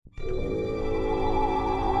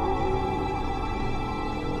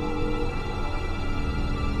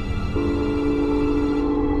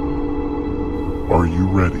Are you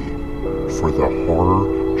ready for the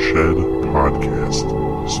Horror Shed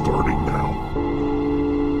podcast starting now?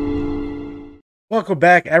 Welcome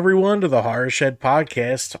back, everyone, to the Horror Shed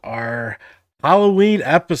podcast, our Halloween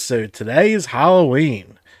episode. Today is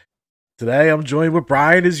Halloween. Today I'm joined with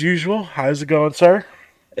Brian as usual. How's it going, sir?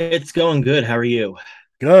 It's going good. How are you?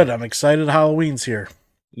 Good. I'm excited Halloween's here.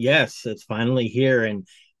 Yes, it's finally here, and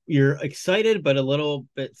you're excited but a little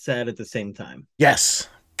bit sad at the same time. Yes,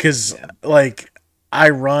 because Yeah. I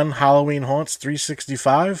run Halloween Haunts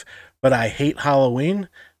 365, but I hate Halloween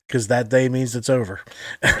because that day means it's over.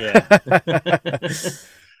 Yeah.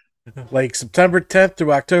 Like September 10th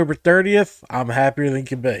through October 30th, I'm happier than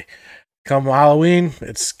can be. Come Halloween,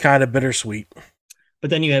 it's kind of bittersweet. But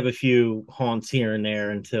then you have a few haunts here and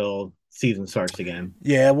there until season starts again.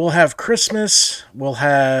 Yeah, we'll have Christmas, we'll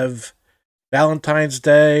have Valentine's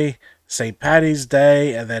Day, St. Patty's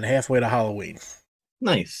Day, and then halfway to Halloween.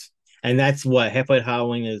 Nice. And that's what halfway to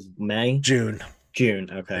Halloween is May? June. June.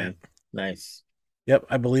 Okay. Yeah. Nice. Yep,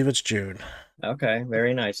 I believe it's June. Okay,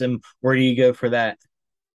 very nice. And where do you go for that?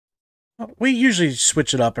 We usually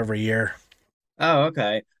switch it up every year. Oh,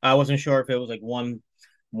 okay. I wasn't sure if it was like one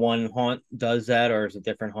haunt does that or is it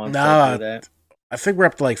different haunts that No, do that? I think we're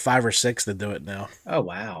up to like 5 or 6 that do it now. Oh,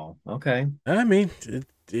 wow. Okay. I mean,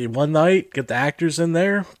 one night, get the actors in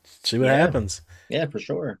there, see what happens. Yeah, for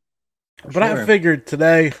sure. But I figured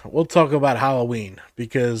today we'll talk about Halloween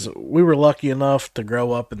because we were lucky enough to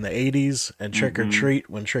grow up in the 80s and trick or treat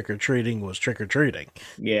when trick or treating was trick or treating.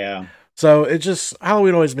 Yeah. So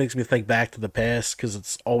Halloween always makes me think back to the past because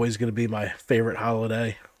it's always going to be my favorite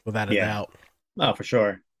holiday without a doubt. Oh, for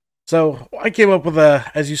sure. So I came up with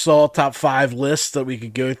as you saw, top 5 lists that we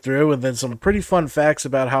could go through and then some pretty fun facts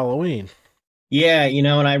about Halloween. Yeah,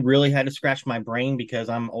 and I really had to scratch my brain because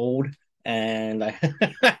I'm old and I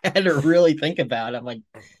had to really think about it. I'm like,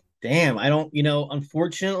 damn, I don't,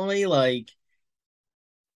 unfortunately, like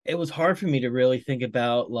it was hard for me to really think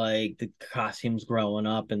about like the costumes growing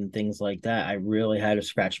up and things like that. I really had to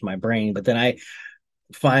scratch my brain. But then I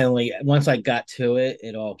finally, once I got to it,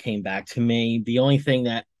 it all came back to me. The only thing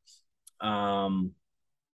that um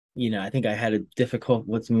I think I had a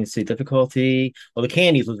difficulty. Well, the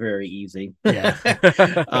candies was very easy. Yeah.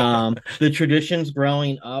 The traditions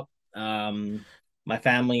growing up, my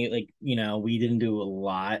family, like, we didn't do a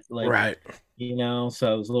lot, like, Right.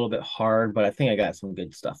 So it was a little bit hard, but I think I got some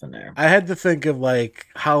good stuff in there. I had to think of like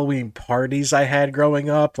Halloween parties I had growing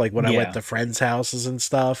up, like when I went to friends' houses and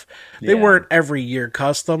stuff. They weren't every year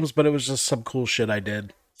customs, but it was just some cool shit I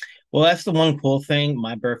did. Well, that's the one cool thing.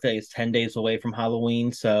 My birthday is 10 days away from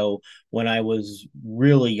Halloween. So when I was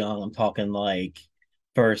really young, I'm talking like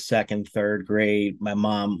first, second, third grade, my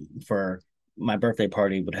mom for my birthday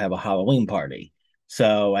party would have a Halloween party.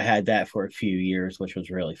 So I had that for a few years, which was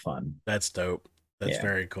really fun. That's dope. That's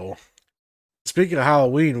very cool. Speaking of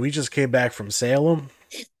Halloween, we just came back from Salem.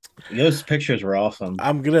 Those pictures were awesome.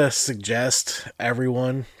 I'm going to suggest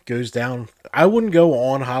everyone goes down. I wouldn't go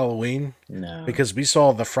on Halloween. No. Because we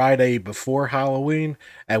saw the Friday before Halloween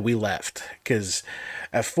and we left. Because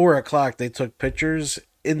at 4 o'clock, they took pictures.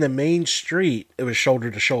 In the main street, it was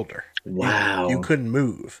shoulder to shoulder. Wow. You couldn't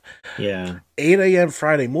move. Yeah. 8 a.m.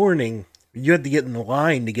 Friday morning, you had to get in the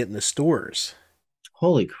line to get in the stores.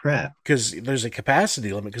 Holy crap. Because there's a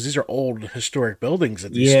capacity limit because these are old historic buildings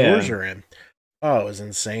that these stores are in. Oh, it was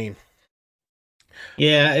insane.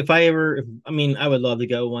 Yeah, I would love to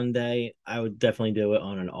go one day. I would definitely do it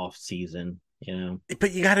on an off season,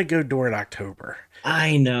 But you got to go during October.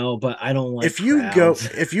 I know, but I don't like if you go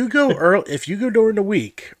early, if you go during the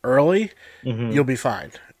week early, you'll be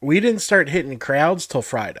fine. We didn't start hitting crowds till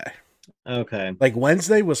Friday. Okay. Like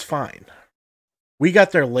Wednesday was fine. We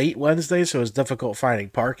got there late Wednesday, so it was difficult finding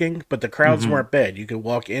parking, but the crowds weren't bad. You could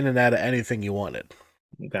walk in and out of anything you wanted.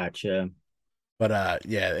 Gotcha. But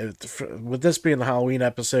with this being the Halloween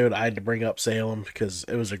episode, I had to bring up Salem because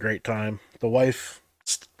it was a great time. The wife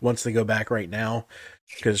wants to go back right now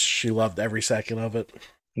because she loved every second of it.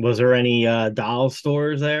 Was there any doll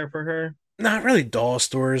stores there for her? Not really doll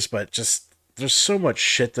stores, but just there's so much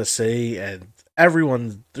shit to see, and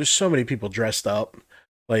there's so many people dressed up.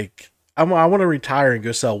 Like, I want to retire and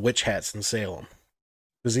go sell witch hats in Salem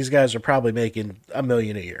because these guys are probably making $1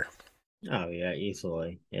 million a year. Oh yeah,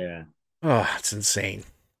 easily. Yeah. Oh, it's insane.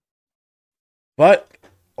 But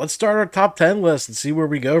let's start our top 10 list and see where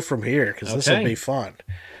we go from here because this will be fun.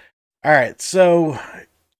 All right, so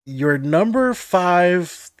your number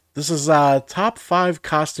 5. This is top 5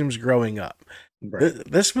 costumes growing up. Right.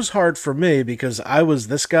 This was hard for me because I was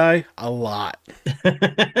this guy a lot.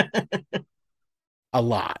 A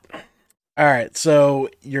lot. All right, so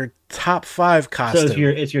your top 5 So costume.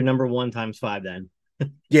 it's your number 1 times 5 then.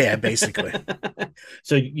 Yeah, basically.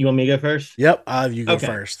 So you want me to go first? Yep, you go Okay.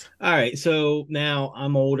 first. All right. So now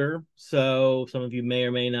I'm older. So some of you may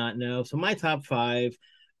or may not know. So my top 5,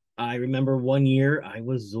 I remember one year I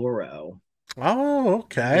was Zorro. Oh,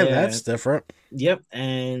 okay, Yeah. that's different. Yep.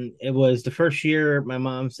 And it was the first year my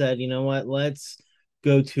mom said, you know what, let's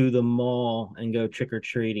go to the mall and go trick or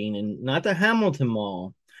treating, and not the Hamilton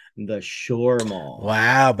Mall, the Shore Mall.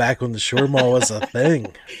 Wow, back when the Shore Mall was a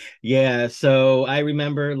thing. Yeah, so I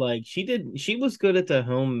remember like she was good at the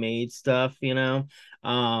homemade stuff, you know.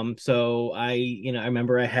 So I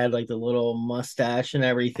remember I had like the little mustache and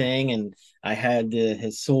everything, and I had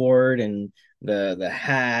his sword and the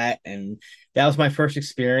hat, and that was my first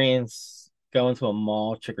experience going to a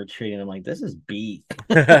mall trick or treating. I'm like, this is beef.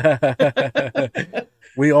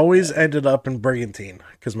 We always ended up in Brigantine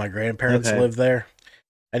because my grandparents Okay. lived there.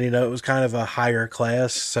 And it was kind of a higher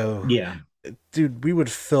class, so Yeah. dude, we would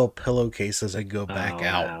fill pillowcases and go back Oh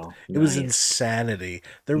out. wow. It was Nice. insanity.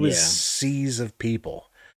 There was Yeah. seas of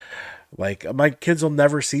people. Like my kids will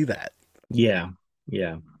never see that. Yeah.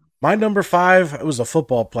 Yeah. My number 5 was a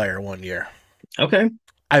football player one year. Okay.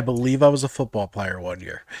 I believe I was a football player one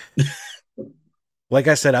year. Like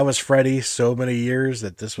I said, I was Freddie so many years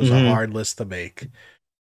that this was a Hmm. hard list to make.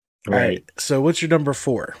 All right. Right. So what's your number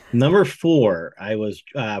 4? Number 4, I was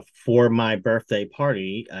for my birthday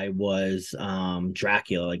party, I was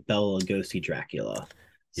Dracula, like Bela Lugosi Dracula.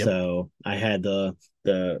 Yep. So I had the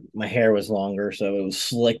my hair was longer, so it was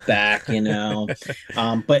slicked back, you know.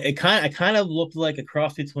 But I kind of looked like a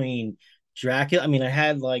cross between Dracula. I mean, I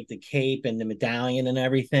had like the cape and the medallion and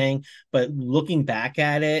everything, but looking back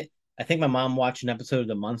at it, I think my mom watched an episode of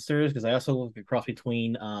The Munsters because I also look across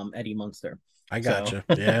between Eddie Munster. I So gotcha.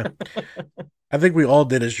 Yeah. I think we all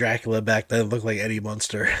did as Dracula back then, look like Eddie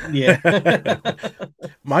Munster. yeah.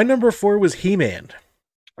 My number 4 was He-Man.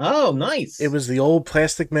 Oh, It nice. was the old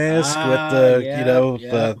plastic mask with Ah, the,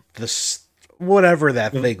 yep, yep. whatever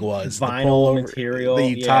that The thing was, the vinyl pullover that material.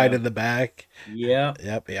 you tied Yeah. in the back. Yep.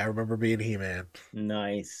 Yep, yeah, I remember being He-Man.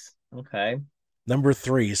 Nice. Okay. Number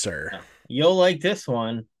 3, sir. You'll like this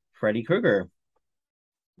one, Freddy Krueger.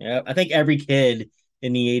 Yeah, I think every kid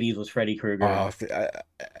in the 80s was Freddy Krueger. Uh,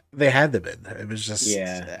 they had them in. It was just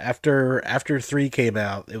Yeah. after 3 came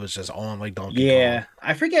out, it was just on like Donkey Kong. Yeah.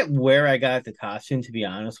 I forget where I got the costume, to be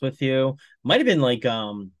honest with you. Might have been like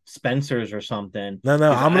Spencer's or something. No, no,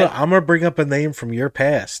 Because I I'm gonna bring up a name from your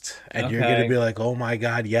past, and you're gonna okay. be like, "Oh my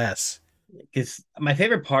god, yes." Because my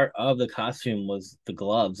favorite part of the costume was the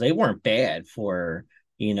gloves. They weren't bad for,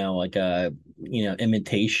 like a,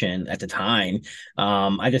 imitation at the time.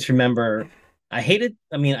 I just remember I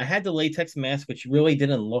mean, I had the latex mask, which really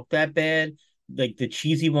didn't look that bad. Like the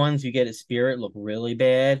cheesy ones you get at Spirit look really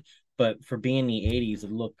bad, but for being the 80s,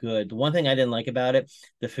 it looked good. The one thing I didn't like about it,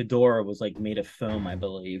 the fedora was like made of foam, I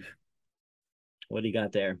believe. What do you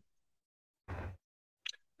got there?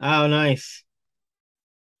 Oh, nice.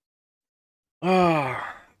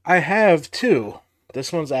 Ah, I have two.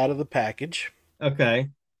 This one's out of the package. Okay.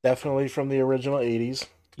 Definitely from the original 80s.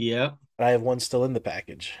 Yep. I have one still in the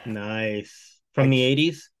package. Nice. I From the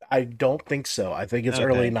 80s? I don't think so. I think it's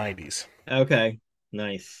early Okay. 90s. Okay.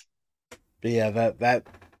 Nice. But yeah, that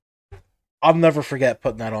I'll never forget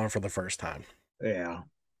putting that on for the first time. Yeah.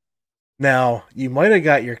 Now, you might have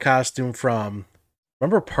got your costume from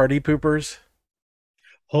remember Party Poopers?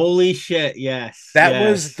 Holy shit. Yes. That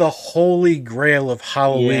was Yes. the holy grail of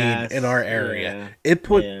Halloween in our Yes. area. Yeah. It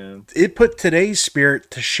put Yeah. it put today's spirit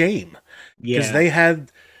to shame because Yeah. they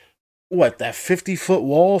had what that 50-foot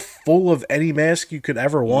wall full of any mask you could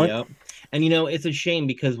ever want. Yep. And it's a shame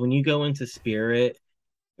because when you go into Spirit,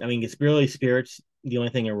 I mean, it's really Spirit's the only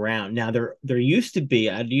thing around. Now there used to be,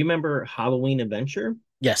 do you remember Halloween Adventure?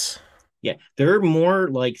 Yes. Yeah, they're more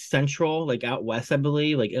like central, like out west, I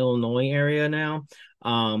believe, like Illinois area now.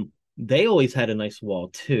 They always had a nice wall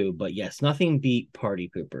too, but yes, nothing beat Party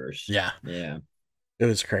Poopers. Yeah. Yeah, It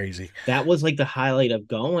was crazy. that was like the highlight of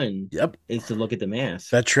going Yep. is to look at the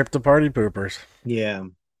mask. That trip to Party Poopers. Yeah,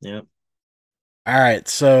 yeah. All right.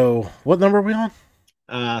 So, what number are we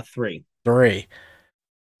on? 3. 3.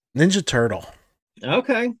 Ninja Turtle.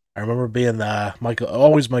 Okay. I remember being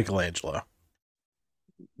always Michelangelo.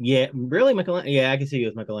 Yeah, really, Michelangelo. Yeah, I can see you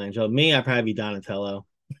as Michelangelo. Me, I'd probably be Donatello.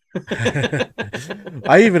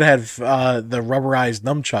 I even had the rubberized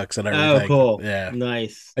nunchucks and Oh, everything. cool. Yeah.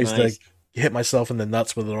 Nice, I used to nice. hit myself in the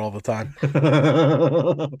nuts with it all the time.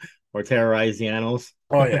 Or terrorize the animals.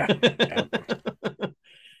 Oh yeah.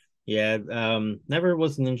 Yeah. Yeah, never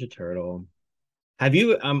was a Ninja Turtle. Have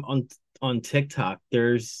you on TikTok,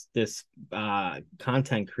 there's this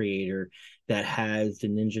content creator that has the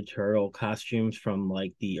Ninja Turtle costumes from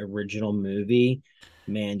like the original movie.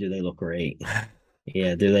 Man, do they look great.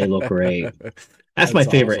 Yeah, do they look great. That's my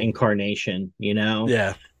That's favorite awesome. incarnation, you know?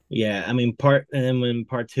 Yeah. Yeah, I mean and then when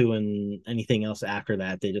part two and anything else after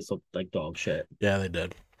that, they just look like dog shit. Yeah, they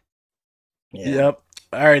did. Yeah. Yep.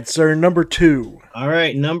 All right, sir. Number 2. All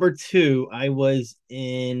right, number two, I was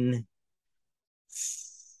in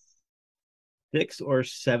sixth or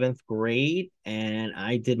seventh grade, and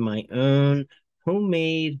I did my own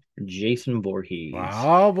homemade Jason Voorhees.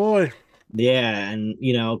 Oh boy. Yeah, and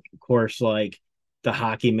of course, like the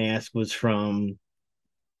hockey mask was from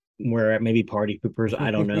where maybe Party Poopers,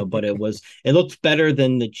 I don't know, but it looked better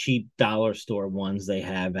than the cheap dollar store ones they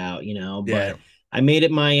have out, Yeah. but I made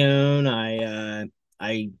it my own.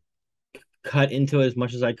 I cut into it as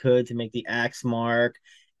much as I could to make the axe mark,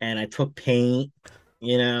 and I took paint,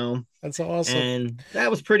 you know, That's awesome. and that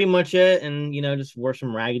was pretty much it. And just wore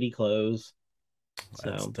some raggedy clothes.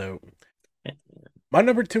 That's So dope. My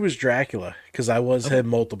number 2 is Dracula because I was okay, him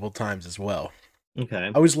multiple times as well. okay,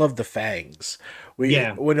 I always loved the fangs.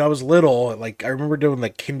 yeah, When I was little, like I remember doing the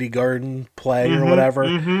kindergarten play or mm-hmm, whatever.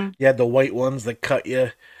 mm-hmm. You had the white ones that cut you,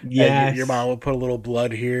 and your Yes, mom would put a little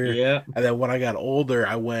blood here. yeah, And then when I got older,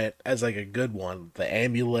 I went as like a good one, the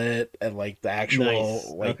amulet and like the actual nice,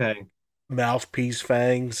 like okay. mouthpiece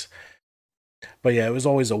fangs. But yeah, it was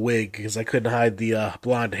always a wig because I couldn't hide the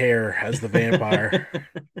blonde hair as the vampire.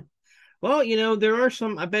 Well, there are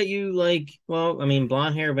some. I bet you like. Well, I mean,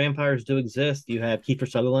 blonde hair vampires do exist. You have Kiefer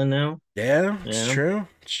Sutherland now. Yeah, it's Yeah. true.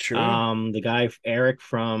 It's true. The guy Eric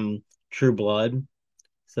from True Blood.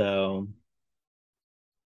 So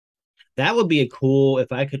that would be a cool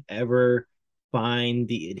if I could ever find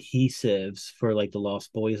the adhesives for like the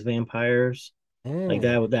Lost Boys vampires. Like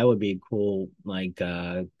Mm, that would be a cool like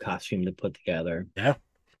costume to put together. yeah,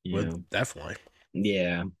 Yeah. would definitely.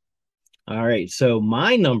 Yeah. All right. So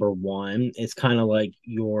my number one is kind of like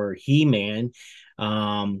your He-Man.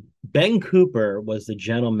 Ben Cooper was the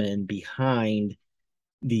gentleman behind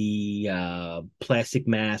the plastic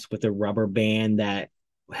mask with a rubber band that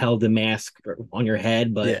held the mask on your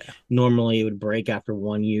head, but Yeah. normally it would break after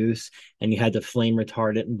one use, and you had the flame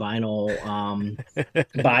retardant vinyl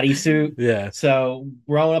bodysuit. Yeah. So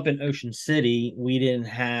growing up in Ocean City, we didn't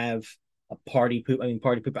have a party poop. I mean,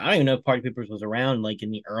 party pooper. I don't even know if party poopers was around like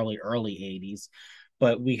in the early 80s,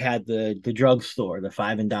 but we had the drugstore, the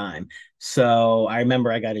five and dime. So I remember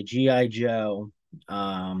I got a GI Joe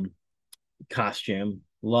costume.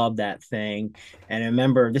 Love that thing. And I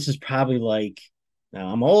remember this is probably like, now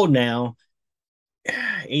I'm old now,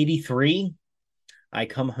 83. I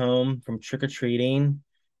come home from trick or treating,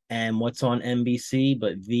 and what's on NBC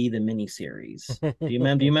but V the miniseries. Do you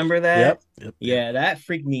remember that? Yep. Yep. Yep. Yeah, that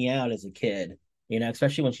freaked me out as a kid.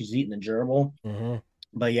 Especially when she's eating the gerbil. Mm-hmm.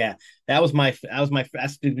 But yeah, that's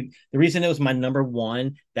the reason it was my number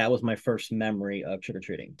one. That was my first memory of trick or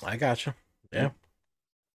treating. I gotcha. Yeah.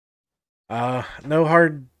 No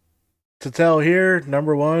hard to tell here.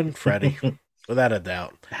 Number 1, Freddy, without a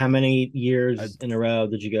doubt. How many years in a row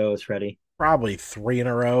did you go as Freddy? Probably 3 in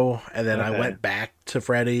a row, and then I Okay. went back to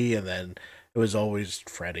Freddy, and then it was always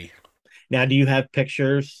Freddy. Now, do you have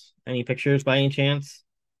pictures? Any pictures by any chance?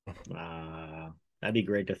 That'd be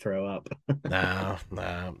great to throw up. No,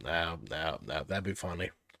 no, no, no, no. That'd be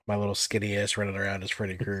funny. My little skinny ass running around as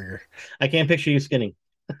Freddy Krueger. I can't picture you skinny.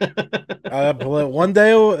 But one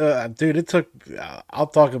day, dude, it took. I'll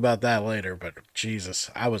talk about that later. But Jesus,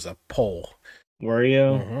 I was a pole. Were you?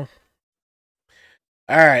 Mm-hmm.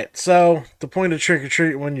 All right, so the point of trick or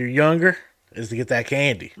treat when you're younger is to get that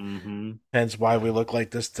candy. Mm-hmm. Hence why we look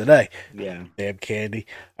like this today. Yeah. Damn candy.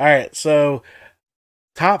 All right, so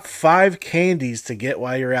top 5 candies to get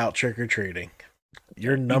while you're out trick or treating.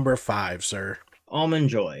 You're number 5, sir. Almond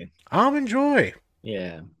Joy. Almond Joy.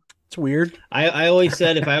 Yeah. It's weird. I always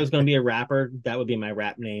said if I was going to be a rapper, that would be my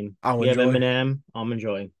rap name. Almond You have Joy. Eminem, Almond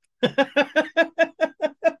Joy.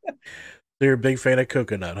 You're a big fan of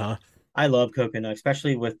coconut, huh? I love coconut,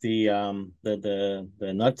 especially with the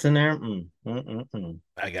nuts in there.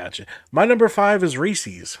 I got you. My number 5 is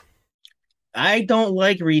Reese's. I don't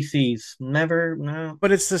like Reese's. Never, no.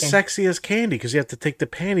 But it's the Okay. sexiest candy because you have to take the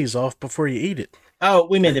panties off before you eat it. Oh,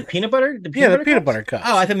 we made the peanut butter. The Yeah, the butter peanut cups? butter cups.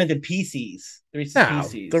 Oh, I thought meant the Pieces. The Reese's No,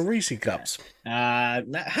 Pieces. the Reese cups. How's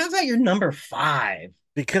that your number 5?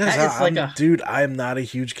 Because That is like a dude, I am not a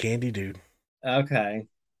huge candy dude. okay.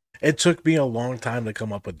 It took me a long time to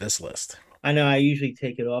come up with this list. I know. I usually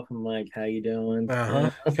take it off. I'm like, "How you doing?" You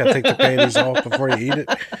gotta take the panties off before you eat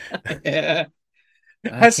it. Yeah.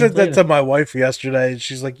 I said that to my wife yesterday, and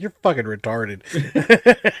she's like, "You're fucking retarded."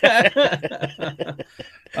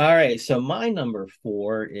 All right, so my number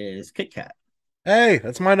 4 is Kit Kat. Hey,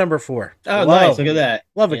 that's my number 4. Oh, nice! Look at that.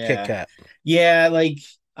 Love a Kit Kat. Yeah, like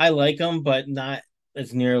I like them, but not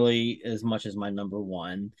as nearly as much as my number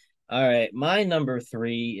 1. All right, my number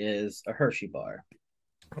 3 is a Hershey bar.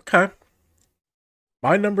 Okay.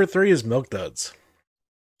 My number 3 is Milk Duds.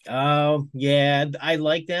 Oh, yeah, I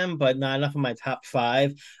like them, but not enough of my top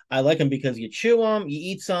 5. I like them because you chew them, you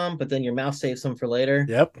eat some, but then your mouth saves some for later.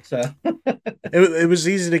 Yep. So it was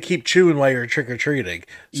easy to keep chewing while you're trick or treating.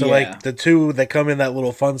 So like the 2 that come in that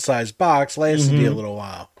little fun size box lasted you a little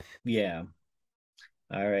while. Yeah.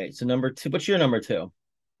 All right. So number 2. What's your number 2?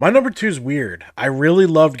 My number 2 is weird. I really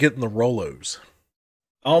loved getting the Rolos.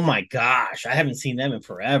 Oh my gosh, I haven't seen them in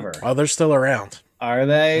forever. Oh, they're still around. Are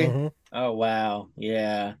they? Mm-hmm. Oh wow,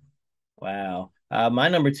 yeah, wow. My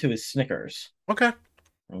number 2 is Snickers. Okay.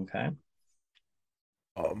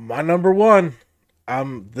 My number 1.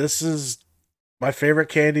 This is my favorite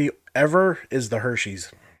candy ever is the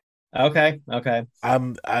Hershey's. Okay.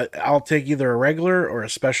 I'll take either a regular or a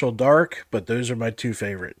special dark, but those are my 2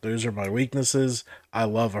 favorite. Those are my weaknesses. I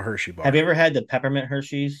love a Hershey bar. Have you ever had the peppermint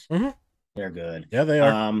Hershey's? Mm-hmm. They're good. Yeah, they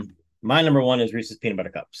are. My number 1 is Reese's Peanut Butter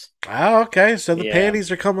Cups. Oh, okay. So the panties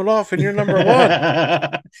are coming off, and you're number 1.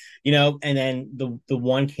 And then the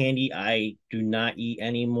one candy I do not eat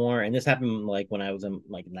anymore, and this happened like when I was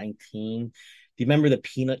like 19. Do you remember the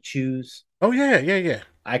peanut chews? Oh yeah.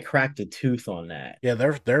 I cracked a tooth on that. Yeah,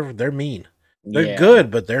 they're mean. They're good,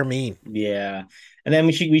 but they're mean. Yeah, and then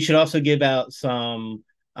we should also give out some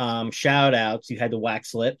shout outs. You had the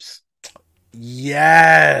wax lips.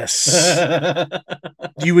 Yes.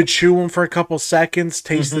 You would chew them for a couple seconds,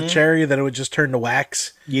 taste the cherry, then it would just turn to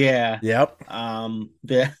wax. Yeah. Yep.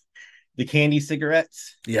 The candy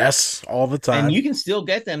cigarettes. Yes, all the time. And you can still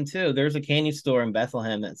get them too. There's a candy store in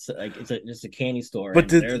Bethlehem that's like just a candy store. But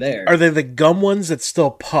they're there. Are they the gum ones that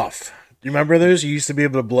still puff? Do you remember those? You used to be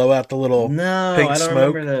able to blow out the little pink I don't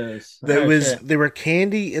smoke. Remember those. They were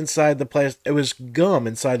candy inside the plastic. It was gum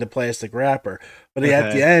inside the plastic wrapper, but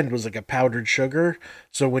at the end was like a powdered sugar.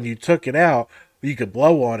 So when you took it out, you could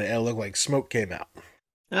blow on it and it looked like smoke came out.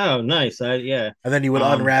 Oh, nice. Yeah. And then you would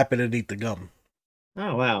unwrap it and eat the gum.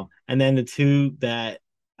 Oh, wow. And then the 2 that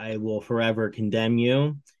I will forever condemn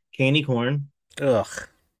you, candy corn. Ugh.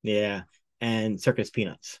 Yeah. And circus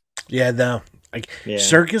peanuts. Yeah, no.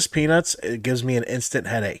 Circus peanuts, it gives me an instant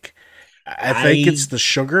headache. I think it's the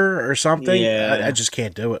sugar or something. Yeah. I just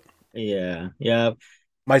can't do it. Yeah. Yeah.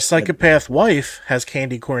 My psychopath wife has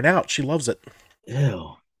candy corn out. She loves it.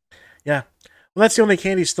 Ew. Yeah. Well, that's the only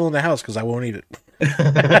candy still in the house because I won't eat it.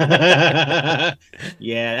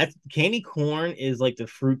 Yeah, that's candy corn is like the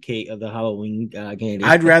fruitcake of the Halloween candy.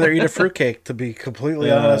 I'd rather eat a fruitcake, to be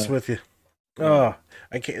completely honest with you. Oh,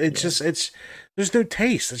 I can't. It's there's no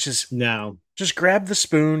taste. It's just no. Just grab the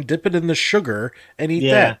spoon, dip it in the sugar, and eat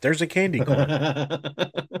that. There's a candy corn.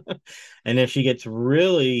 And if she gets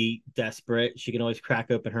really desperate, she can always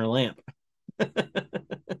crack open her lamp.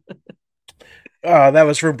 That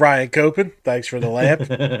was from Brian Copen. Thanks for the lamp.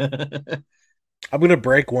 I'm going to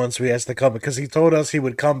break one so he has to come because he told us he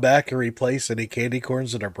would come back and replace any candy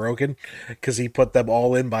corns that are broken because he put them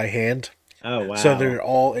all in by hand. Oh, wow. So they're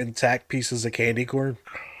all intact pieces of candy corn.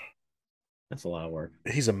 That's a lot of work.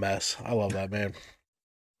 He's a mess. I love that man.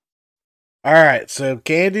 All right. So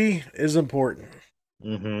candy is important.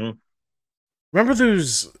 Mm-hmm. Remember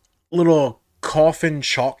those little coffin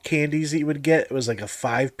chalk candies that you would get? It was like a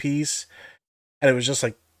 5-piece and it was just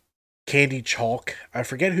like candy chalk. I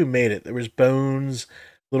forget who made it. There was Bones,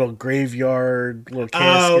 little graveyard, little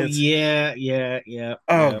caskets. Oh yeah.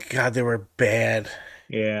 Oh God, they were bad.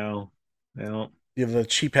 Yeah. Well, the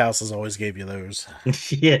cheap houses always gave you those.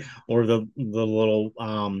 Yeah, or the little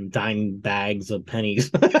dime bags of pennies.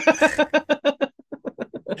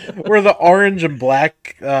 Or the orange and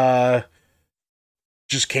black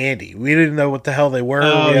just candy. We didn't know what the hell they were.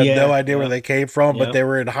 We had no idea where they came from, but they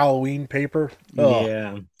were in Halloween paper. Oh,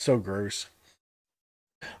 yeah. So gross.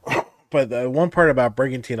 But the one part about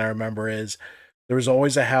Brigantine I remember is there was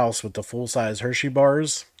always a house with the full-size Hershey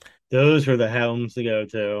bars. Those were the homes to go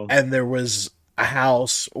to. And there was a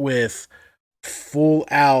house with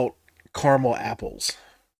full-out caramel apples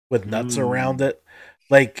with nuts around it.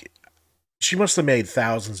 Like, she must have made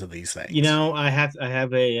thousands of these things. You know, I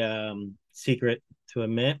have a secret to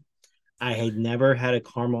admit. I had never had a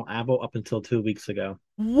caramel apple up until 2 weeks ago.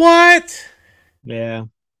 What? Yeah.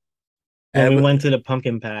 When we went to the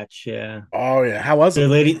pumpkin patch, yeah. Oh yeah, how was it?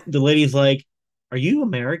 The lady's like, "Are you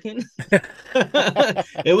American?"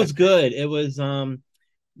 It was good. It was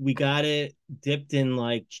we got it dipped in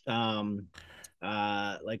chopped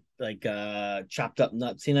up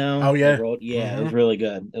nuts, Oh like yeah. rolled. Yeah, it Hmm. was really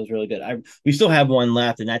good. It was really good. We still have one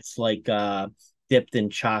left, and that's dipped in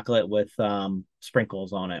chocolate with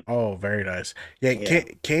sprinkles on it. Oh, very nice. Yeah, Yeah.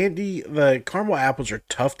 candy. The caramel apples are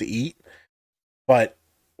tough to eat, but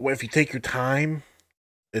if you take your time,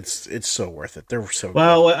 it's so worth it. They're so good.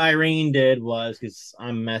 Well, what Irene did was, because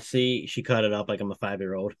I'm messy, she cut it up like I'm a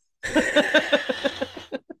 5-year-old.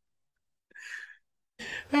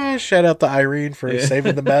 Shout out to Irene for Yeah.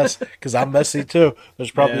 saving the mess because I'm messy too.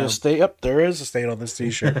 There's probably a Yeah. stain. Yep, there is a stain on this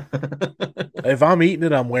t-shirt. If I'm eating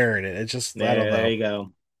it, I'm wearing it. It's just I don't There know. you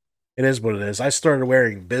go. It is what it is. I started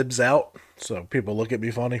wearing bibs out, so people look at me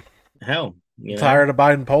funny. Hell, I'm tired of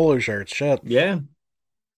buying polo shirts. Shit. Yeah.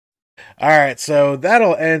 All right, so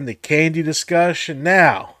that'll end the candy discussion.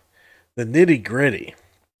 Now, the nitty gritty.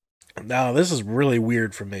 Now, this is really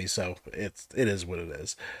weird for me, so it is what it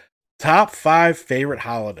is. Top 5 favorite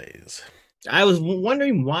holidays. I was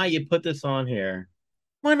wondering why you put this on here,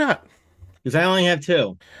 Why not? because I only have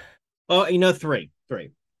two. Oh, three. Three.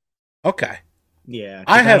 Okay. Yeah.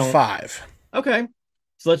 I 'Cause have don't. 5. Okay.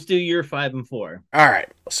 So let's do your 5 and 4. All right.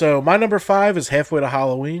 So my number 5 is halfway to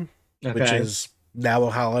Halloween, which Okay. is now a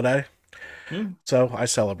holiday. Hmm. So I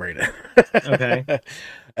celebrate it. Okay.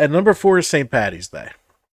 And number 4 is St. Patty's Day.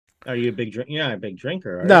 Are you a big drink? Yeah, a big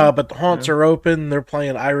drinker. Are No, you? but the haunts No? are open. They're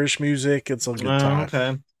playing Irish music. It's a good time.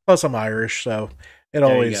 Okay. Plus, I'm Irish, so it There you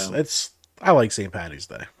always go. it's. I like St. Patty's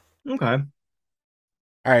Day. Okay. All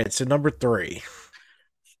right, so number 3,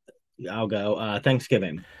 I'll go.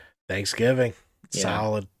 Thanksgiving. Thanksgiving. Yeah.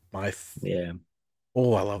 Solid. Yeah.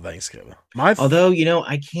 Oh, I love Thanksgiving. Although,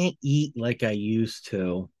 I can't eat like I used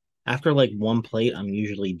to. After like one plate, I'm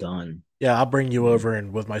usually done. Yeah, I'll bring you over,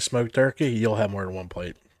 and with my smoked turkey, you'll have more than one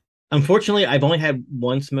plate. Unfortunately, I've only had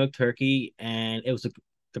one smoked turkey, and it was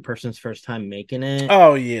the person's first time making it.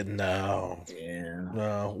 Oh yeah, no, Yeah.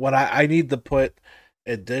 no. What I need to put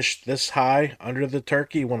a dish this high under the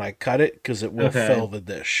turkey when I cut it because it will Okay. fill the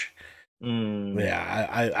dish. Mm, Yeah,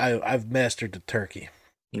 I've mastered the turkey.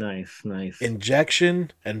 nice.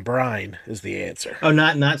 Injection and brine is the answer. Oh,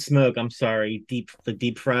 not smoke. I'm sorry. The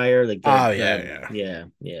deep fryer. Oh yeah.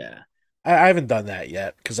 Yeah. I haven't done that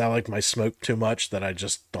yet because I like my smoke too much that I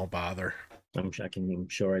just don't bother. I'm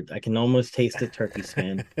sure I can almost taste the turkey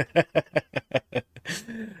skin.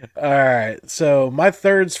 All right, so my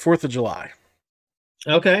third's 4th of July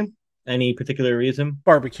Okay. Any particular reason?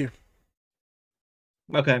 barbecue.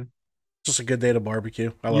 Okay. Just a good day to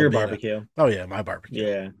barbecue. I love Your being barbecue. Oh yeah, my barbecue.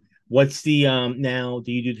 Yeah. What's the now?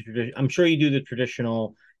 Do you do the tradition? I'm sure you do the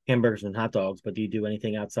traditional hamburgers and hot dogs, but do you do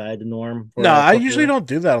anything outside the norm for No, I 4th of usually July? don't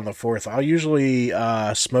do that on the 4th. I'll usually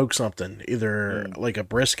smoke something, either Mm. like a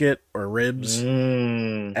brisket or ribs,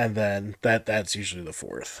 Mm, and then that's usually the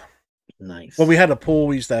 4th. nice. When we had a pool,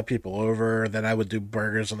 we used to have people over. Then I would do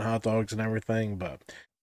burgers and hot dogs and everything. But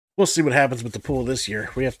we'll see what happens with the pool this year.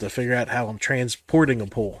 We have to figure out how I'm transporting a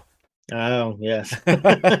pool. Oh, yes.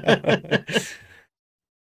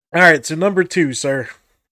 All right, so number 2, sir.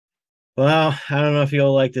 Well, I don't know if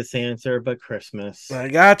you'll like this answer, but Christmas. I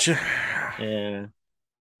gotcha. Yeah.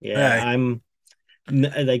 Hey.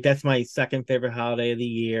 Like that's my second favorite holiday of the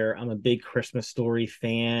year. I'm a big Christmas Story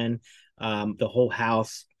fan. The whole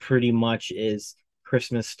house pretty much is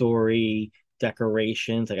Christmas Story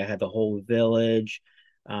decorations. Like I have the whole village.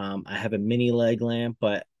 I have a mini leg lamp,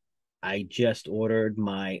 but I just ordered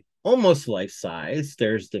my almost life size.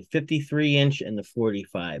 There's the 53-inch and the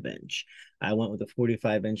 45-inch. I went with the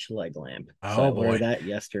 45-inch leg lamp. So I ordered that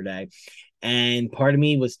yesterday. And part of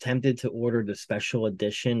me was tempted to order the special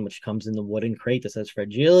edition, which comes in the wooden crate that says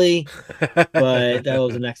Fragile, but that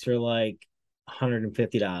was an extra like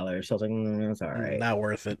 $150. So I was like, that's all right. Not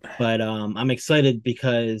worth it. But I'm excited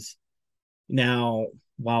because now,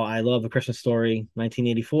 while I love A Christmas Story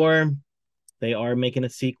 1984, they are making a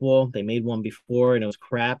sequel. They made one before and it was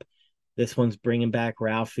crap. This one's bringing back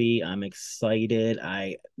Ralphie. I'm excited.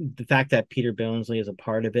 The fact that Peter Billingsley is a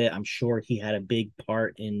part of it, I'm sure he had a big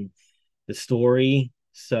part in the story.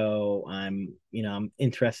 So I'm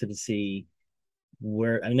interested to see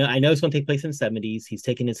where I know it's going to take place in the 70s. He's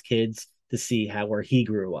taking his kids to see where he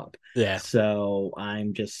grew up. Yeah. So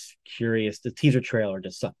I'm just curious. The teaser trailer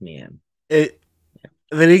just sucked me in.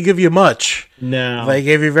 They didn't give you much. No, they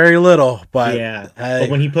gave you very little. But yeah, hey. But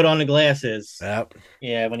when he put on the glasses, yep.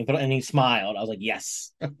 Yeah, when he put on and he smiled, I was like,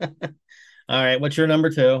 yes. All right, what's your number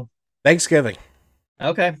 2? Thanksgiving.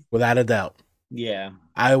 Okay, without a doubt. Yeah,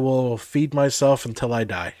 I will feed myself until I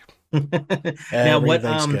die. Now,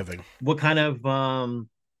 Thanksgiving. What kind of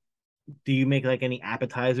do you make like any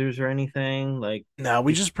appetizers or anything? Like, no,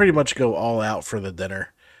 we just pretty much go all out for the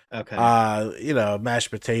dinner. Okay.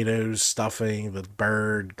 Mashed potatoes, stuffing, the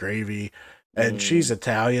bird, gravy. And she's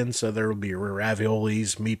Italian, so there will be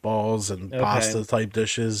raviolis, meatballs, and Okay. pasta type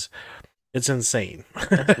dishes. It's insane.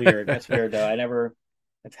 That's weird. That's weird though. I never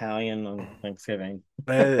Italian on Thanksgiving.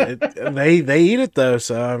 They eat it though,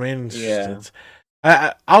 so I mean, Yeah.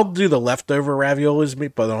 I'll do the leftover raviolis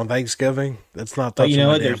meat, but on Thanksgiving, it's not But you touching know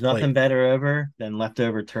my what? damn There's nothing plate. better over than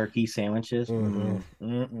leftover turkey sandwiches. Hmm.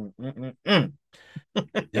 Mm.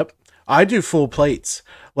 Yep, I do full plates.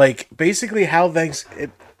 Like basically, how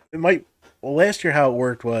it might last year how it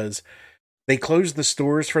worked was they closed the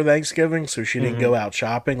stores for Thanksgiving, so she didn't go out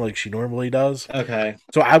shopping like she normally does. Okay.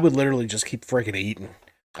 So I would literally just keep freaking eating.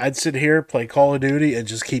 I'd sit here, play Call of Duty, and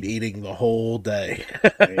just keep eating the whole day.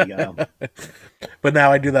 There you go. But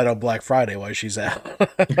now I do that on Black Friday while she's out.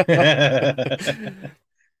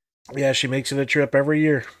 Yeah, she makes it a trip every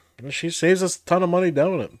year. She saves us a ton of money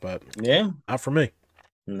doing it, but Yeah. not for me.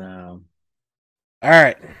 No. All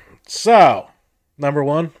right. So, number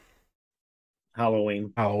one,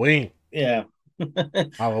 Halloween. Halloween. Yeah.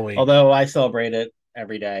 Halloween. Although I celebrate it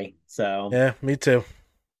every day. So Yeah, me too.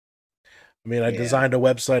 I mean, I designed a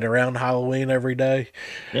website around Halloween every day.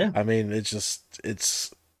 Yeah. I mean,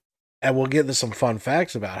 and we'll get into some fun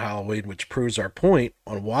facts about Halloween, which proves our point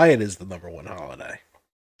on why it is the number one holiday.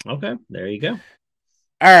 Okay, there you go.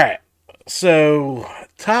 All right. So,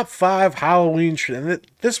 top 5 Halloween, and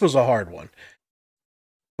this was a hard one.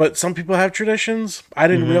 But some people have traditions. I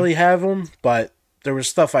didn't really have them, but there was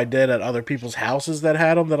stuff I did at other people's houses that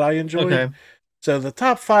had them that I enjoyed. Okay. So, the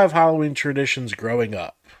top 5 Halloween traditions growing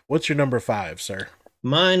up. What's your number 5, sir?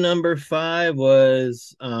 My number 5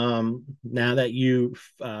 was now that you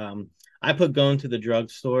I put going to the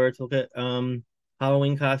drugstore to look at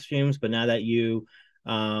Halloween costumes, but now that you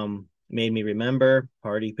made me remember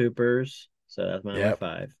Party Poopers. So that's my number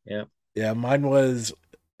 5. Yep. Yeah, mine was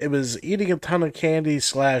eating a ton of candy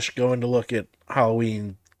 / going to look at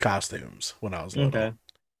Halloween costumes when I was little. Okay.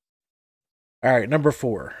 All right, number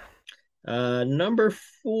 4. Number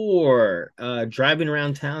 4, driving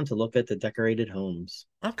around town to look at the decorated homes.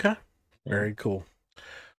 Okay. Very cool.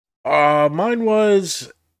 Mine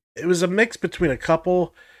was it was a mix between a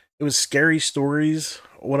couple. It was Scary Stories.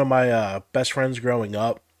 One of my best friends growing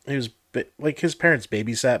up, he was like his parents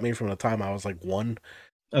babysat me from the time I was like 1.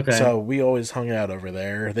 Okay. So we always hung out over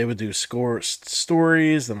there. They would do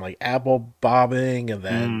stories and like apple bobbing and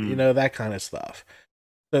then that kind of stuff.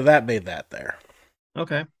 So that made that there.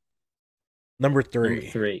 Okay. Number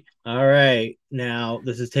 3. All right. Now,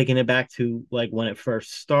 this is taking it back to like when it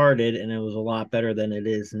first started, and it was a lot better than it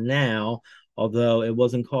is now. Although it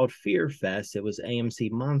wasn't called Fear Fest, it was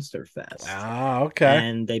AMC Monster Fest. Ah, okay.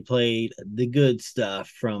 And they played the good stuff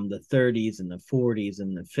from the 30s and the 40s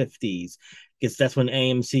and the 50s, because that's when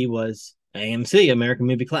AMC was AMC, American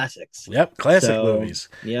Movie Classics. Yep, classic movies.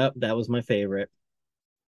 Yep, that was my favorite.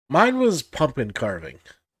 Mine was pumpkin carving.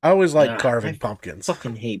 I always like carving pumpkins. I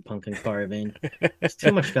fucking hate pumpkin carving. It's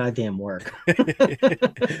too much goddamn work. You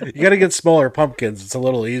got to get smaller pumpkins. It's a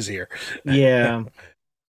little easier. Yeah.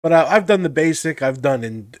 But I've done the basic. I've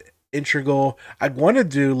done integral. I want to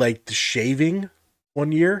do like the shaving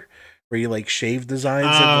one year where you like shave designs.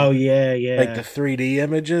 Oh, yeah. Like the 3D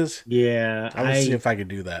images. Yeah. I want to see if I could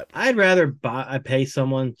do that. I'd rather I pay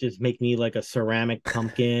someone just make me like a ceramic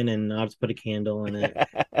pumpkin and I'll just put a candle in it.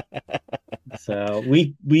 So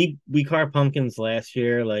we carved pumpkins last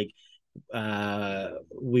year. Like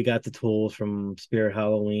we got the tools from Spirit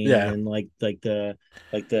Halloween and like the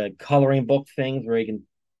coloring book things where you can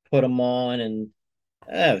put them on, and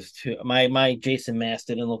that was too my Jason mask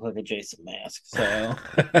didn't look like a Jason mask. So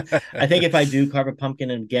I think if I do carve a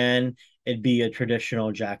pumpkin again, it'd be a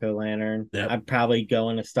traditional jack-o'-lantern. I'd probably go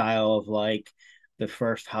in a style of like the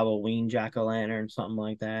first Halloween jack-o'-lantern, something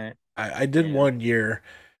like that. I did one year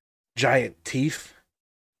giant teeth.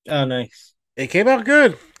 Oh, nice. It came out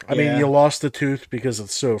good. I mean, you lost the tooth because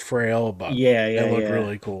it's so frail, but it looked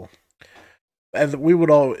really cool. And we would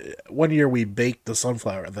one year we baked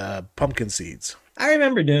the pumpkin seeds. I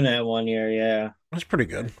remember doing that one year, yeah. It was pretty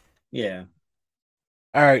good. Yeah.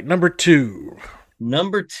 All right, number 2.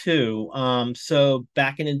 So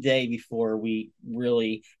back in the day before we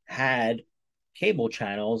really had cable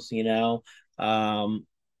channels, there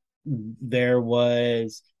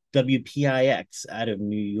was WPIX out of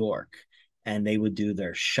New York, and they would do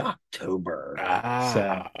their Shocktober.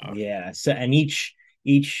 So and each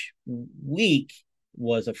week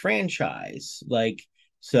was a franchise. Like,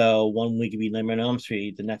 so one week would be Nightmare on Elm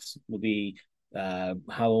Street, the next would be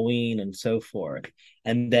Halloween, and so forth.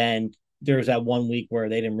 And then there was that one week where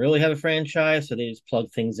they didn't really have a franchise, so they just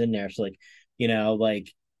plugged things in there. So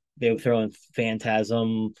like they would throw in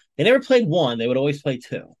Phantasm. They never played one. They would always play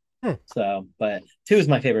two. Hmm. So, but two is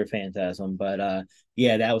my favorite Phantasm. But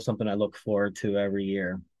yeah, that was something I look forward to every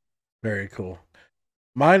year. Very cool.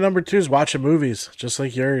 My number two is watching movies, just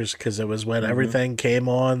like yours, because it was when everything came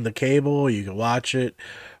on the cable. You could watch it,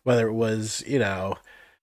 whether it was,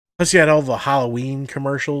 plus you had all the Halloween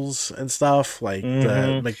commercials and stuff, like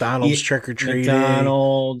the McDonald's trick or treating.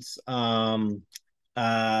 McDonald's,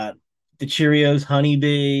 the Cheerios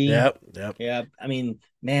Honeybee. Yep. I mean,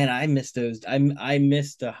 man, I miss those. I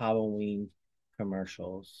miss the Halloween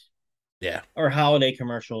commercials. Yeah. Or holiday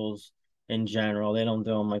commercials in general. They don't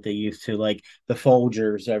do them like they used to, like the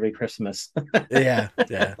Folgers every Christmas. Yeah.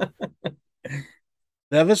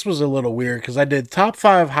 Now this was a little weird because I did top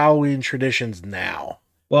 5 Halloween traditions now.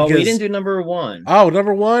 Well, we didn't do number 1. Oh,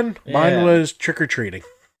 number 1? Yeah. Mine was trick-or-treating.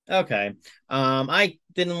 Okay. I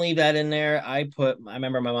didn't leave that in there. I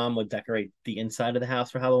remember my mom would decorate the inside of the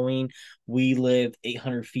house for Halloween. We lived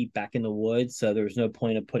 800 feet back in the woods, so there was no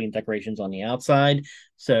point of putting decorations on the outside.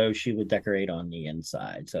 So she would decorate on the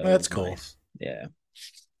inside. So that's cool. Nice. Yeah.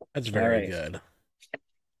 That's very good.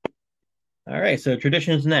 All right. So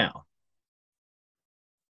traditions now.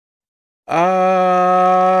 All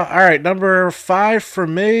right. Number 5 for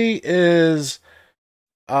me is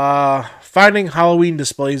finding Halloween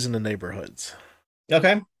displays in the neighborhoods.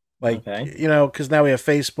 Okay. Because now we have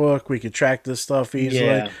Facebook, we could track this stuff easily.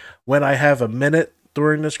 Yeah. When I have a minute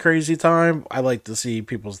during this crazy time, I like to see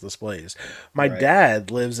people's displays. My dad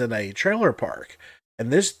lives in a trailer park, and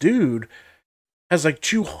this dude has like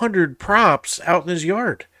 200 props out in his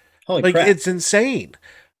yard. Holy crap. It's insane.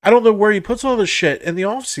 I don't know where he puts all this shit in the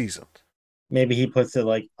off season. Maybe he puts it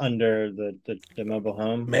like under the mobile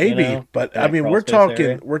home. Maybe, but I mean, we're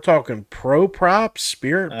talking pro props,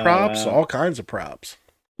 spirit props, all kinds of props.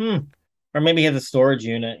 Or maybe he has a storage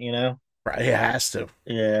unit, Right, he has to.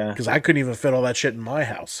 Yeah. Because I couldn't even fit all that shit in my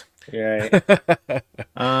house. Right.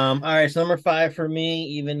 All right, so number 5 for me,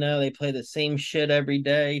 even though they play the same shit every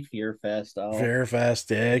day, Fear Fest. Fear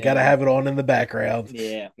Fest, yeah. Gotta have it on in the background.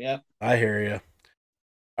 Yeah, yep. I hear you.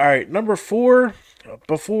 All right, number 4,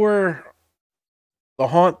 before the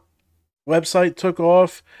Haunt website took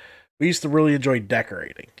off, we used to really enjoy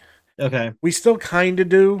decorating. Okay. We still kind of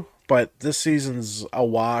do, but this season's a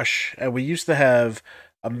wash. And we used to have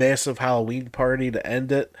a massive Halloween party to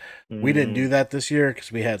end it. We didn't do that this year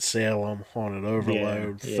because we had Salem, Haunted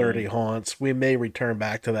Overload, 30 haunts. We may return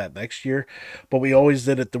back to that next year, but we always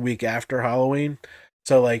did it the week after Halloween.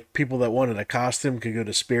 So, like, people that wanted a costume could go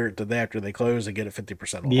to Spirit the day after they close and get it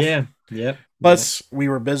 50% off. Yeah, yep. Plus, we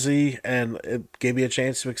were busy, and it gave me a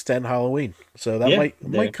chance to extend Halloween. So that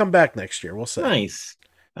might come back next year. We'll see. Nice.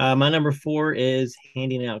 My number 4 is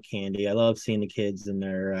handing out candy. I love seeing the kids in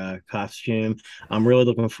their costume. I'm really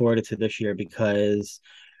looking forward to this year because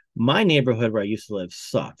my neighborhood where I used to live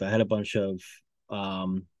sucked. I had a bunch of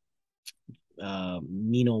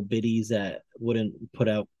mean old biddies that wouldn't put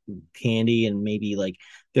out candy, and maybe like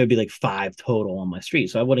there'd be like 5 total on my street,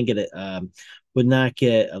 so I wouldn't get it. Would not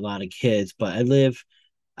get a lot of kids, but I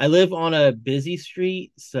live on a busy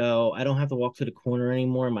street, so I don't have to walk to the corner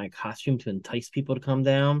anymore in my costume to entice people to come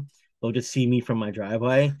down. They'll just see me from my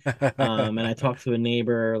driveway. And I talked to a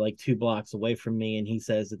neighbor like 2 blocks away from me, and he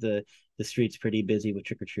says that the street's pretty busy with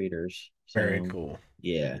trick-or-treaters. So, very cool.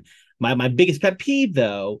 Yeah. My biggest pet peeve,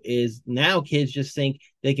 though, is now kids just think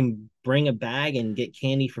they can bring a bag and get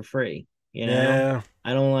candy for free. Yeah.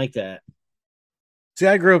 I don't like that. See,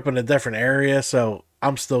 I grew up in a different area, so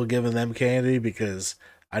I'm still giving them candy because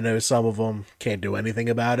I know some of them can't do anything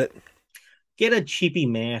about it. Get a cheapy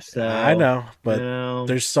mask, though. I know, but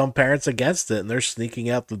there's some parents against it, and they're sneaking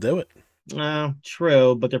out to do it.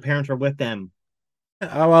 True, but their parents are with them.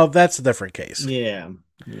 Well, that's a different case. Yeah.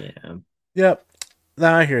 Yep.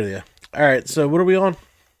 No, I hear you. All right, so what are we on?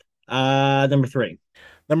 Number 3.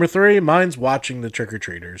 Number 3, mine's watching the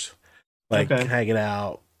trick-or-treaters. Hanging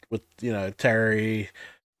out with, Terry.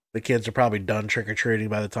 The kids are probably done trick-or-treating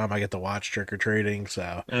by the time I get to watch trick-or-treating,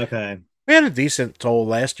 so. Okay. We had a decent toll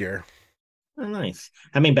last year. Oh, nice.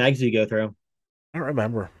 How many bags do you go through? I don't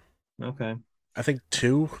remember. Okay. I think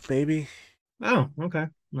 2, maybe. Oh, okay.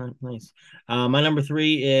 Nice. My number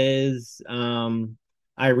 3 is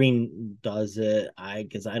Irene does it.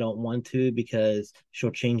 Because I don't want to, because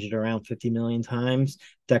she'll change it around 50 million times.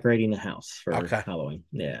 Decorating the house for Halloween.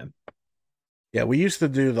 Yeah. Yeah, we used to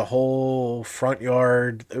do the whole front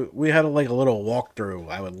yard. We had a little walkthrough.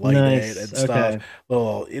 I would light it and stuff.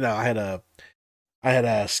 Little, I had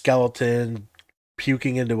a skeleton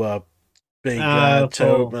puking into a big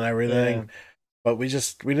tube and everything. Yeah. But we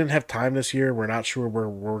didn't have time this year. We're not sure where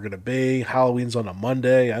we're going to be. Halloween's on a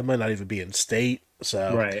Monday. I might not even be in state.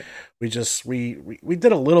 So Right. we just we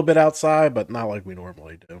did a little bit outside, but not like we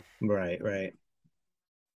normally do. Right. Right.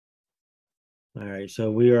 All right.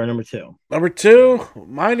 So we are number two. Number two,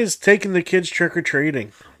 mine is taking the kids trick or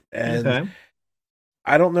treating, and Okay.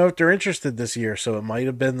 I don't know if they're interested this year, so it might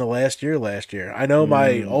have been the last year. Last year, I know my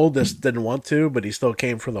Mm. oldest didn't want to, but he still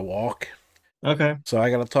came for the walk. Okay. So I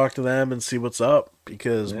got to talk to them and see what's up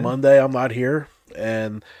because Yeah. Monday I'm not here,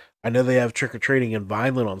 and I know they have trick or treating in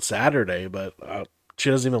Vineland on Saturday, but she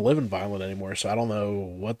doesn't even live in Vineland anymore, so I don't know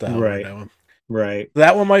what the hell Right. we're doing. Right.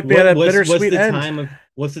 That one might be at a bittersweet end.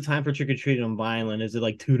 What's the time for trick or treating on Vineland? Is it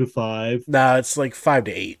like 2 to 5? No, it's like 5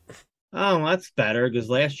 to 8. Oh, that's better because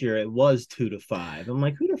last year it was 2 to 5. I'm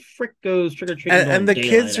like, who the frick goes trick or treating And during the daylight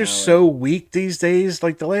kids are hours? so weak these days.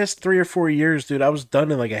 Like the last 3 or 4 years, dude, I was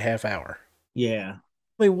done in like a half hour. Yeah.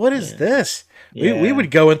 Like, what is Yeah. this? Yeah. We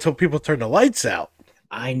would go until people turned the lights out.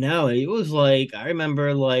 I know. It was like I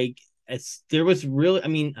remember like there was really, I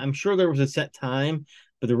mean, I'm sure there was a set time,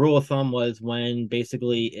 but the rule of thumb was when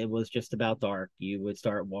basically it was just about dark, you would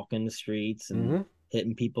start walking the streets and Mm-hmm.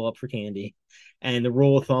 hitting people up for candy. And the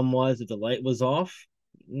rule of thumb was if the light was off,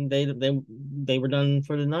 they were done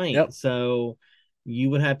for the night. Yep. So you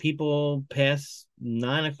would have people past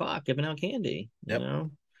 9 o'clock giving out candy, you Yep.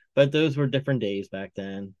 know. But those were different days back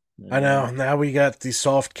then. I know. Now we got these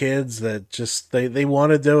soft kids that just they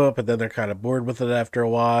want to do it, but then they're kind of bored with it after a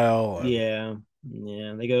while. And... Yeah.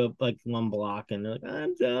 Yeah. They go like one block and they're like,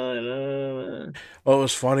 I'm done. Well, it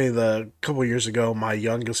was funny. The couple years ago, my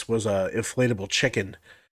youngest was a inflatable chicken,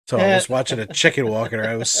 so I was watching a chicken walking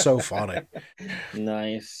around. It was so funny.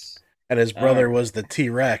 Nice. And his brother was the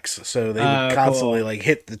T-Rex, so they would constantly cool. like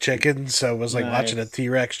hit the chicken. So it was like watching a Nice.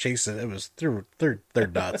 T-Rex chase it. It was they're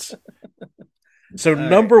nuts. So All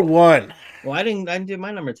number right. one. Well, I didn't do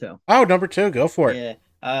my number two. Oh, number two. Go for it.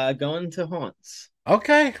 Yeah. Going to haunts.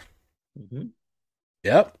 Okay. Mm-hmm.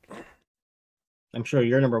 Yep. I'm sure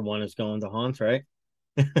your number one is going to haunts, right?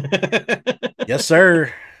 Yes,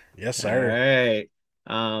 sir. Yes, All sir.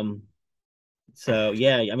 right. So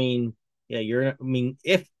yeah, I mean, yeah, I mean,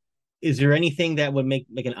 if is there anything that would make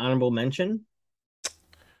an honorable mention?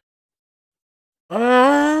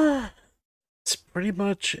 It's pretty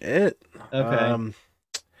much it. Okay.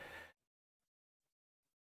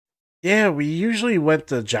 Yeah, we usually went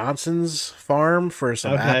to Johnson's farm for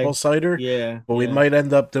some apple cider. Yeah. But we might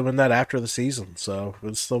end up doing that after the season, so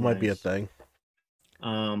it still might be a thing.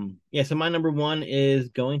 Yeah, so my number one is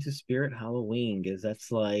going to Spirit Halloween because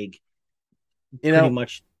that's like pretty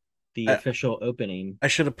much the official opening. I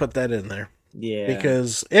should have put that in there. Yeah.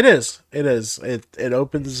 Because it is. It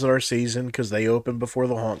opens our season because they open before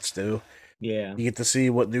the haunts do. Yeah. You get to see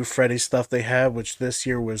what new Freddy stuff they have, which this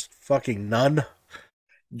year was fucking none.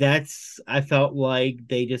 I felt like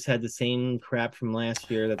they just had the same crap from last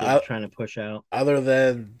year that they were trying to push out. Other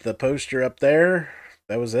than the poster up there,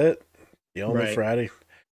 that was it. The only Freddy.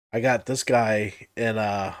 I got this guy in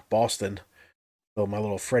Boston. So my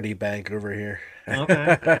little Freddy bank over here.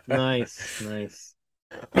 Okay. Nice.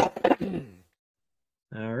 All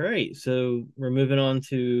right. So we're moving on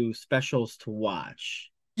to specials to watch.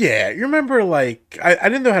 Yeah, you remember, like, I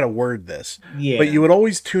didn't know how to word this. Yeah. But you would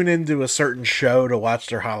always tune into a certain show to watch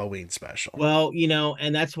their Halloween special. Well,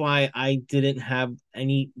 and that's why I didn't have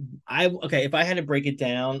any. If I had to break it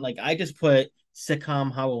down, like, I just put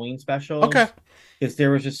sitcom Halloween specials. Okay. Because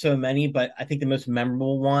there was just so many, but I think the most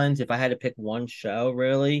memorable ones, if I had to pick one show,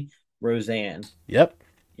 really, Roseanne. Yep.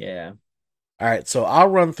 Yeah. All right, so I'll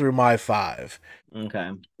run through my 5.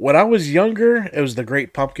 Okay. When I was younger, it was The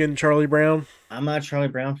Great Pumpkin, Charlie Brown. I'm not a Charlie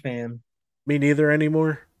Brown fan. Me neither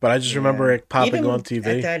anymore, but I just remember it popping on TV.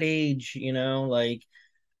 At that age, like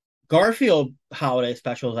Garfield holiday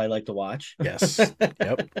specials I like to watch. Yes.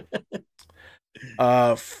 Yep.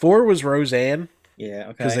 4 was Roseanne. Yeah,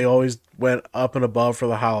 okay. Because they always went up and above for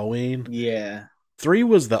the Halloween. Yeah. 3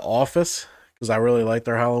 was The Office, because I really like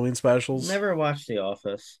their Halloween specials. Never watched The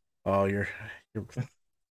Office. Oh, you're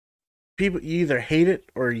people, you either hate it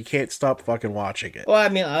or you can't stop fucking watching it. Well, I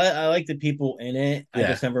mean, I like the people in it. Yeah. I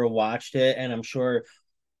just never watched it, and I'm sure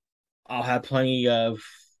I'll have plenty of,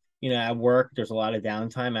 at work, there's a lot of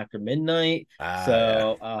downtime after midnight,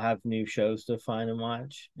 so yeah. I'll have new shows to find and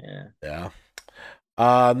watch. Yeah.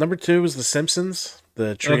 Yeah. Number 2 was The Simpsons,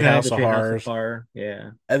 the Treehouse of Horrors.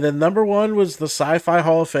 Yeah. And then number 1 was the Sci-Fi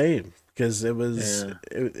Hall of Fame. Because it was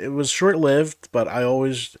it was short lived, but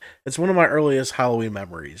it's one of my earliest Halloween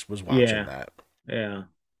memories was watching that. Yeah.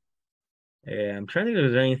 Yeah, I'm trying to think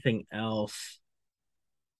if there's anything else.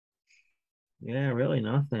 Yeah, really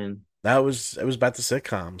nothing. It was about the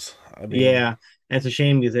sitcoms. I mean, yeah, and it's a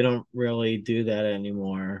shame because they don't really do that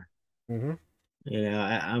anymore. Mm-hmm.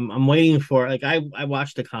 I'm waiting for, like, I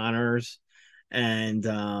watched the Connors, and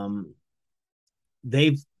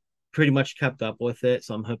they've pretty much kept up with it.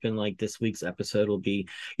 So I'm hoping like this week's episode will be,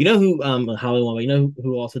 who Halloween,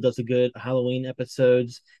 who also does a good Halloween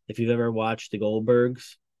episodes. If you've ever watched the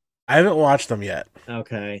Goldbergs. I haven't watched them yet.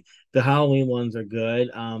 Okay, the Halloween ones are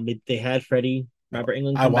good. They had Robert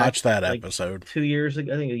Englund I come back watched that like episode 2 years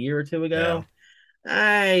ago, I think a year or two Yeah. ago.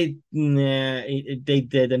 They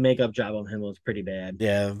did the makeup job on him was pretty bad.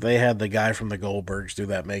 Yeah, they had the guy from the Goldbergs do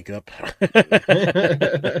that makeup.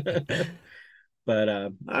 But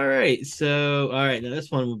all right, now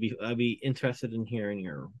this one I'd be interested in hearing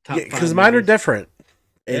your top Yeah, five because mine are movies. different.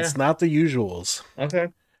 Yeah. It's not the usuals. Okay.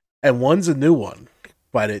 And one's a new one,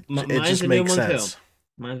 but it just makes sense.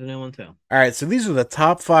 Mine's a new one too. All right, so these are the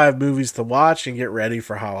top 5 movies to watch and get ready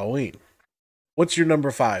for Halloween. What's your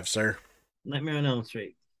number 5, sir? Nightmare on Elm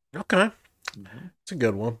Street. Okay. It's a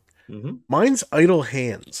good one. Mm-hmm. Mine's Idle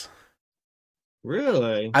Hands.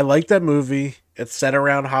 Really? I like that movie. It's set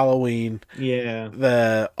around Halloween. Yeah.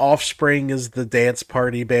 The Offspring is the dance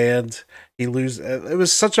party band. It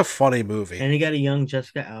was such a funny movie. And he got a young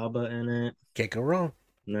Jessica Alba in it. Can't go wrong.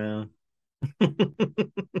 No. All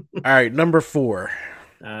right, number 4.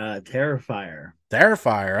 Terrifier.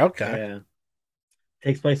 Terrifier, okay. Yeah.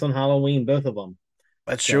 Takes place on Halloween, both of them.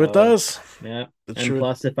 That's true, it does. Yeah.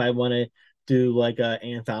 Plus, if I want to do like an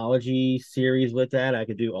anthology series with that, I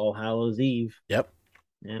could do All Hallows Eve. Yep.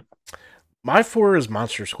 My 4 is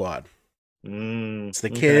Monster Squad. It's the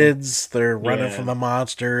kids. They're running from the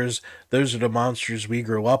monsters. Those are the monsters we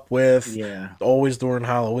grew up with. Yeah. Always during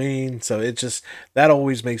Halloween. So that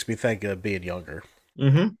always makes me think of being younger.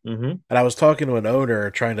 And I was talking to an owner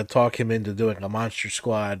trying to talk him into doing a Monster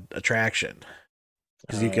Squad attraction.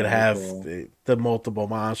 Because you could have the multiple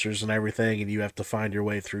monsters and everything, and you have to find your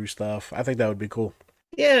way through stuff. I think that would be cool.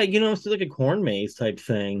 Yeah, it's like a corn maze type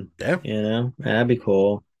thing. Yeah. That'd be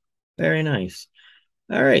cool. Very nice.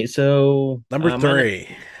 All right, so number 3.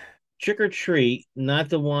 Trick or Treat, not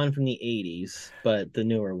the one from the 80s, but the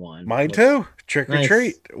newer one. Mine too. Trick or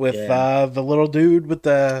Treat with the little dude with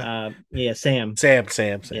the Sam.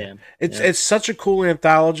 Yeah. It's such a cool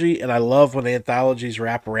anthology, and I love when anthologies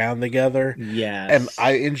wrap around together. Yes. And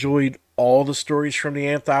I enjoyed all the stories from the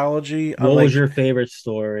anthology. What was your favorite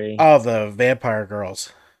story? Oh, the Vampire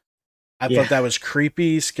Girls. I thought that was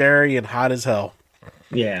creepy, scary, and hot as hell.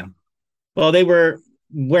 Yeah. Well, they were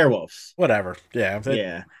werewolves. Whatever. Yeah.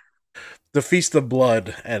 Yeah. The Feast of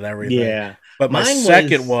Blood and everything. Yeah. But my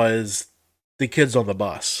second was The Kids on the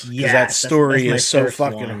Bus. Because that story is so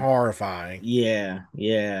fucking horrifying. Yeah.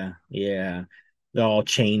 They're all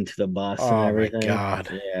chained to the bus and everything. Oh, my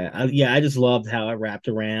God. Yeah. I just loved how it wrapped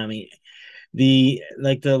around. I mean, the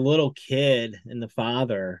little kid and the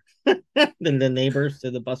father, and the neighbors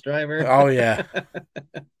to the bus driver. Oh, yeah.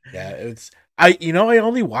 Yeah. I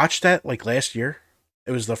only watched that like last year.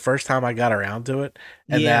 It was the first time I got around to it.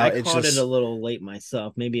 And now I caught it a little late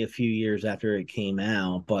myself, maybe a few years after it came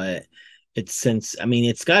out, but it's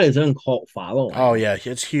got its own cult following. Oh, yeah,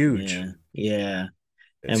 it's huge. Yeah.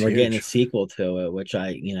 And we're getting a sequel to it, which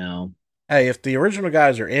hey, if the original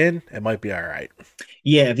guys are in, it might be all right.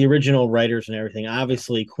 Yeah, the original writers and everything.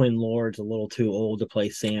 Obviously, Quinn Lord's a little too old to play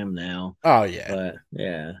Sam now. Oh, yeah. But,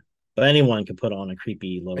 yeah. But anyone could put on a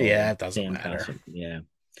creepy little it doesn't Sam matter. costume. Yeah.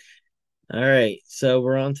 All right, so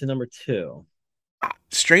we're on to number 2.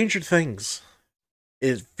 Stranger Things.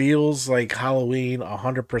 It feels like Halloween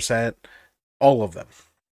 100%. All of them.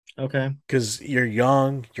 Okay. Because you're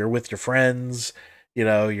young, you're with your friends,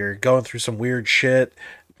 you're going through some weird shit.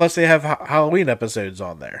 Plus, they have Halloween episodes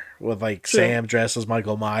on there with like Sam dressed as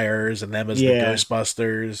Michael Myers and them as the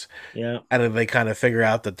Ghostbusters. Yeah. And then they kind of figure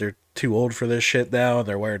out that they're too old for this shit now and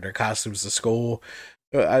they're wearing their costumes to school.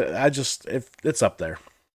 It's up there.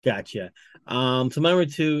 Gotcha. So my number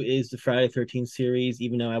 2 is the Friday 13th series,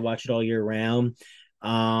 even though I watch it all year round.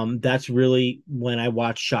 That's really when I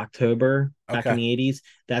watched Shocktober back in the 80s.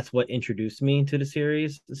 That's what introduced me to the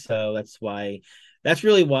series. So that's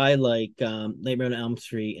really why like Nightmare on Elm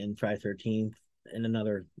Street and Friday 13th and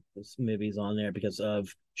another movies on there because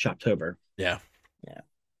of Shocktober. Yeah.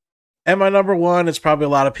 And my number 1, it's probably a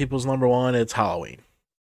lot of people's number 1, it's Halloween.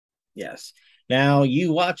 Yes. Now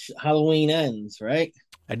you watch Halloween Ends, right?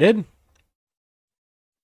 I did.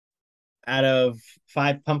 Out of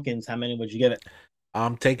 5 pumpkins, how many would you give it?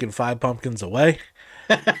 I'm taking 5 pumpkins away.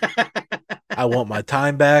 I want my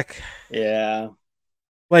time back. Yeah.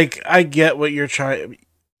 Like, I get what you're trying.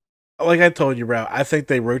 Like I told you, bro, I think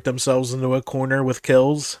they wrote themselves into a corner with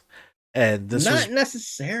kills. And this Not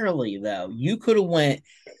necessarily, though.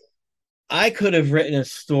 I could have written a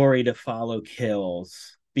story to follow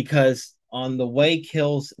kills because on the way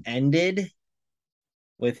Kills ended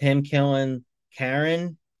with him killing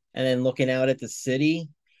Karen and then looking out at the city,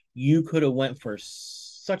 you could have went for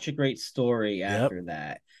such a great story after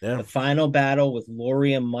that. Yeah. The final battle with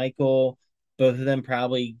Laurie and Michael, both of them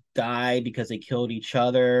probably die because they killed each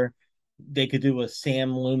other. They could do a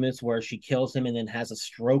Sam Loomis where she kills him and then has a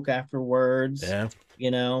stroke afterwards. Yeah.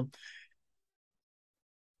 You know,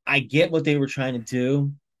 I get what they were trying to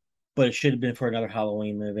do, but it should have been for another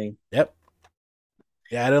Halloween movie. Yep.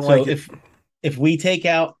 Yeah, I didn't So like it. If we take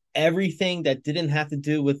out everything that didn't have to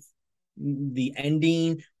do with the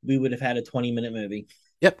ending, we would have had a 20-minute movie.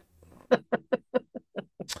 Yep.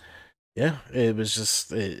 Yeah, it was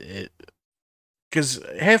just it because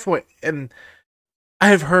halfway, and I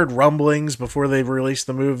have heard rumblings before they've released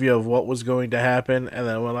the movie of what was going to happen, and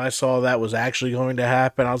then when I saw that was actually going to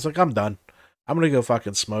happen, I was like, I'm done. I'm gonna go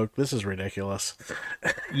fucking smoke. This is ridiculous.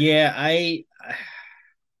 Yeah, I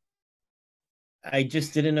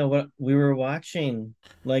just didn't know what we were watching.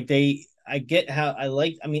 Like I get how I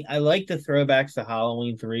like. I mean, I like the throwbacks to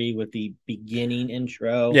Halloween 3 with the beginning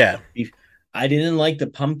intro. Yeah, I didn't like the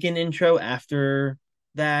pumpkin intro after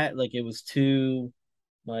that. Like it was too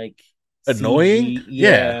like annoying. CG.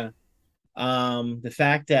 Yeah. The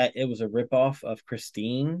fact that it was a ripoff of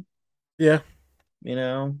Christine. Yeah. You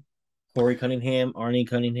know, Corey Cunningham, Arnie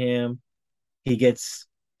Cunningham. He gets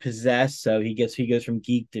possessed, so he goes from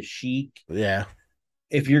geek to chic. Yeah.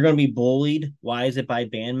 If you're gonna be bullied, why is it by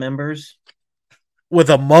band members? With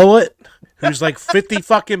a mullet who's like 50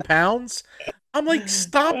 fucking pounds? I'm like,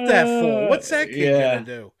 stop that fool. What's that kid gonna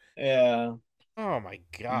do? Yeah. Oh my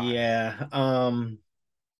god. Yeah.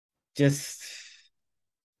 Just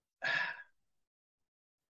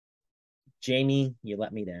Jamie, you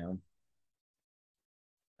let me down.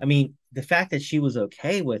 I mean, the fact that she was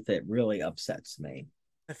okay with it really upsets me.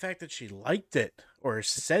 The fact that she liked it or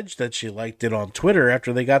said that she liked it on Twitter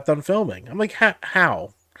after they got done filming. I'm like,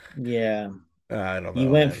 how? Yeah. I don't know. You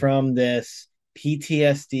went from this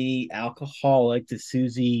PTSD alcoholic to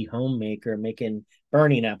Susie homemaker making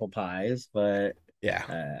burning apple pies, but yeah,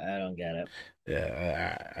 I don't get it.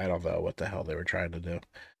 Yeah, I don't know what the hell they were trying to do.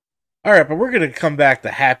 All right, but we're going to come back to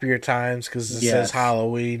happier times because this says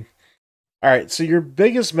Halloween. All right, so your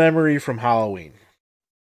biggest memory from Halloween?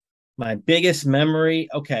 My biggest memory?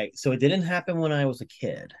 Okay, so it didn't happen when I was a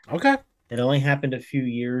kid. Okay. It only happened a few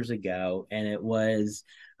years ago, and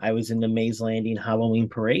I was in the Maze Landing Halloween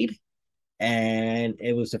parade, and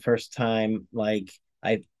it was the first time like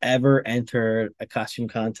I've ever entered a costume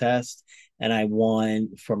contest, and I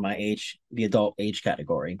won for my age, the adult age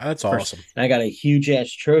category. That's awesome. And I got a huge ass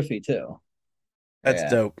trophy too.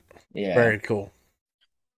 That's dope. Yeah. Very cool.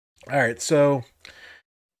 All right, so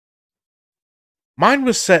mine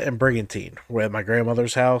was set in Brigantine, at my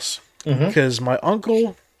grandmother's house, because my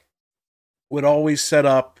uncle would always set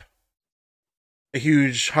up a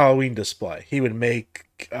huge Halloween display. He would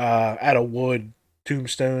make out of wood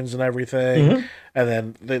tombstones and everything, and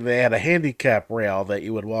then they had a handicap rail that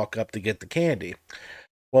you would walk up to get the candy.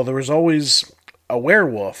 Well, there was always a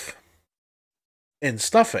werewolf in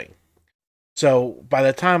stuffing. So by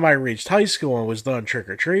the time I reached high school and was done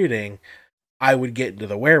trick-or-treating, I would get into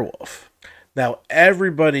the werewolf. Now,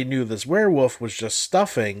 everybody knew this werewolf was just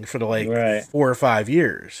stuffing for 4 or 5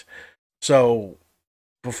 years. So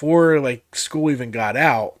before school even got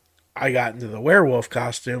out, I got into the werewolf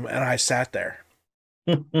costume and I sat there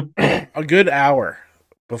a good hour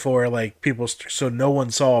before people, so no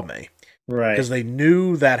one saw me. Right. Because they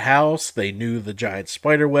knew that house, they knew the giant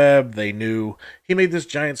spider web, they knew he made this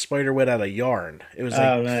giant spider web out of yarn. It was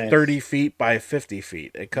 30 feet by 50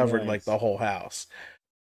 feet. It covered the whole house.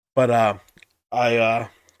 But I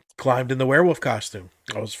climbed in the werewolf costume.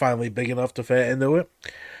 I was finally big enough to fit into it.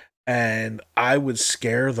 And I would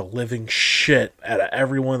scare the living shit out of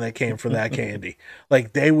everyone that came for that candy.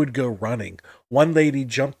 They would go running. One lady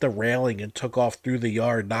jumped the railing and took off through the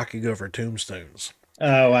yard, knocking over tombstones.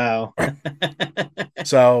 Oh, wow.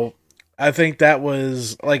 So I think that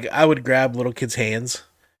was I would grab little kids' hands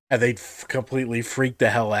and they'd completely freak the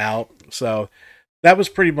hell out. So that was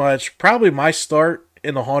pretty much probably my start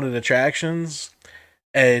in the haunted attractions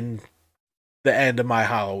and the end of my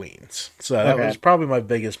Halloweens. So that was probably my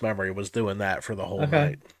biggest memory, was doing that for the whole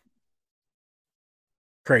night.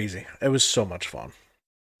 Crazy. It was so much fun.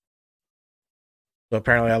 So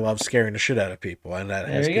apparently I love scaring the shit out of people, and that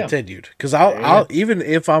has continued. Because I'll even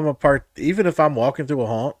if I'm walking through a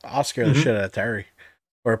haunt, I'll scare the shit out of Terry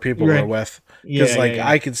or people we're with. Because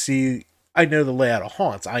I can see, I know the layout of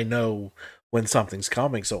haunts. I know when something's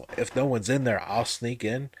coming. So if no one's in there, I'll sneak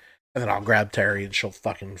in, and then I'll grab Terry, and she'll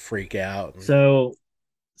fucking freak out. So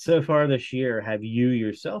so far this year have you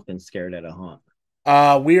yourself been scared at a haunt?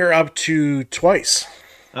 We are up to twice.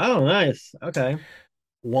 Oh, nice. Okay.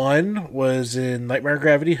 One was in Nightmare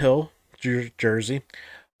Gravity Hill, Jersey.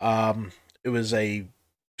 Um, it was a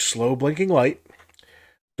slow blinking light,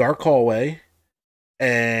 dark hallway,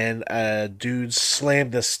 and a dude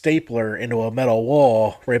slammed a stapler into a metal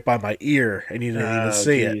wall right by my ear, and you didn't even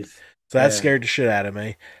see it. So that scared the shit out of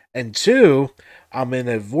me. And two, I'm in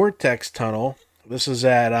a vortex tunnel. This is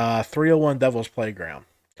at 301 Devil's Playground.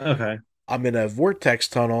 Okay. I'm in a vortex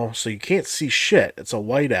tunnel, so you can't see shit. It's a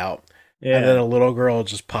whiteout. Yeah. And then a little girl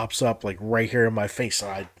just pops up like right here in my face,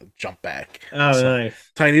 and I jump back. Oh, so,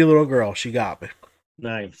 nice. Tiny little girl. She got me.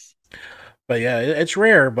 Nice. But yeah, it's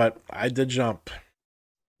rare, but I did jump.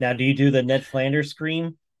 Now, do you do the Ned Flanders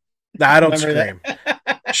scream? No, I don't scream.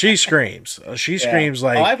 She screams. She screams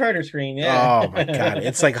like... Oh, I've heard her scream, yeah. Oh, my God.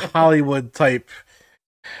 It's like Hollywood type.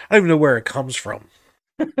 I don't even know where it comes from.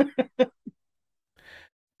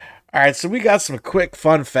 All right, so we got some quick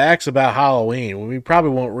fun facts about Halloween. We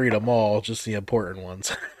probably won't read them all, just the important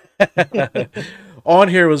ones. On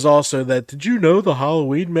here was also that, did you know the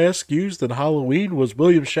Halloween mask used in Halloween was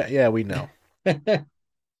William Shatner? Yeah, we know.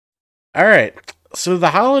 All right, so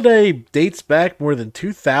the holiday dates back more than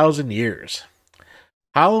 2,000 years.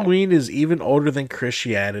 Halloween is even older than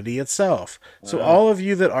Christianity itself. So all of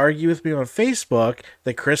you that argue with me on Facebook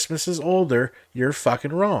that Christmas is older, you're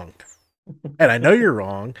fucking wrong. And I know you're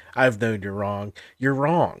wrong. I've known you're wrong. You're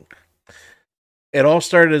wrong. It all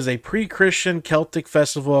started as a pre-Christian Celtic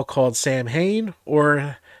festival called Samhain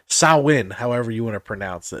or Samhain, however you want to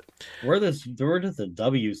pronounce it. Where does the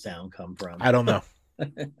W sound come from? I don't know.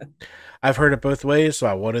 I've heard it both ways, so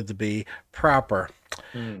I wanted to be proper.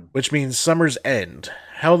 Which means summer's end.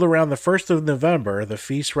 Held around the 1st of November, the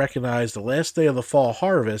feast recognized the last day of the fall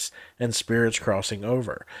harvest and spirits crossing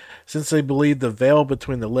over. Since they believed the veil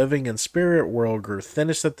between the living and spirit world grew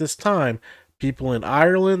thinnest at this time, people in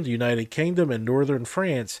Ireland, United Kingdom, and northern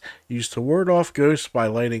France used to ward off ghosts by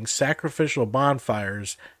lighting sacrificial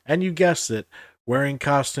bonfires, and you guessed it, wearing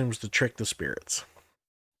costumes to trick the spirits.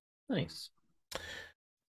 Nice.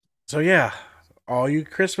 So yeah, all you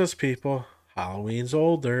Christmas people, Halloween's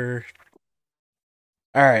older.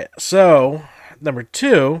 Alright, so, number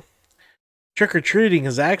 2, trick-or-treating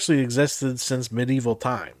has actually existed since medieval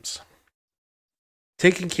times.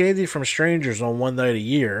 Taking candy from strangers on one night a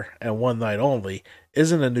year, and one night only,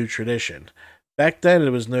 isn't a new tradition. Back then it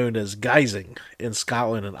was known as guising in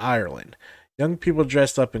Scotland and Ireland. Young people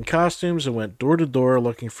dressed up in costumes and went door to door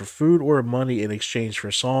looking for food or money in exchange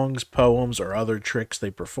for songs, poems, or other tricks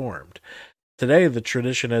they performed. Today, the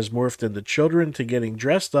tradition has morphed into children to getting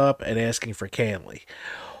dressed up and asking for candy.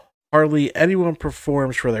 Hardly anyone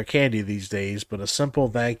performs for their candy these days, but a simple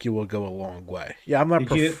thank you will go a long way. Yeah, I'm not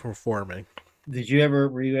performing.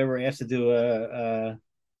 Were you ever asked to do a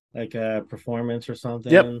performance or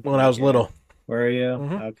something? Yep, when I was little. Were you?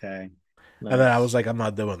 Mm-hmm. Okay. Nice. And then I was like, I'm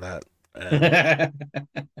not doing that.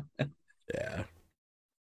 Yeah.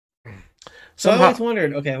 So I always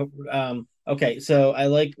wondered, okay, so I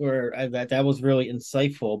like that was really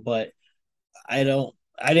insightful, but I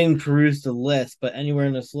didn't peruse the list, but anywhere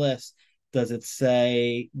in this list does it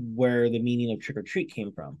say where the meaning of trick or treat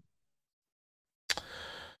came from?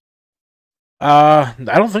 I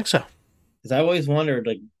don't think so. Because I always wondered,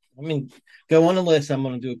 go on the list. I'm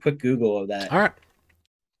going to do a quick Google of that. All right.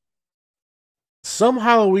 Some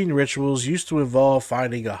Halloween rituals used to involve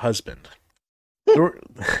finding a husband. During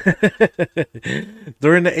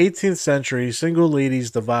the 18th century, single ladies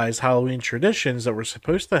devised Halloween traditions that were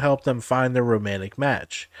supposed to help them find their romantic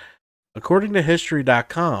match. According to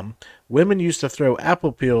History.com, women used to throw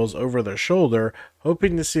apple peels over their shoulder,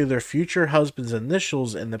 hoping to see their future husband's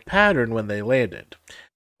initials in the pattern when they landed.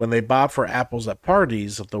 When they bobbed for apples at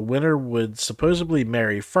parties, the winner would supposedly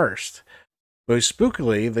marry first. Most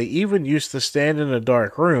spookily, they even used to stand in a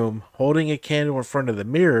dark room, holding a candle in front of the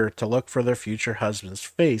mirror to look for their future husband's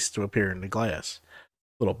face to appear in the glass.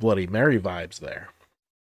 Little Bloody Mary vibes there.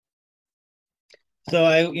 So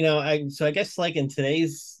I guess like in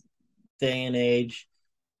today's day and age,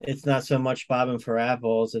 it's not so much bobbing for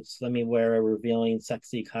apples. It's let me wear a revealing,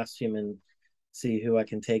 sexy costume and see who I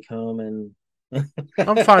can take home. And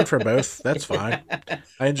I'm fine for both. That's fine.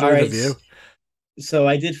 I enjoy the view. So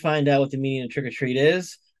I did find out what the meaning of trick or treat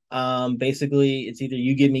is. Basically, it's either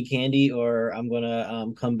you give me candy or I'm gonna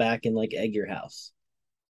come back and like egg your house.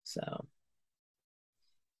 So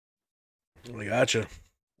I gotcha.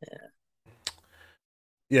 Yeah.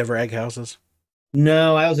 You ever egg houses?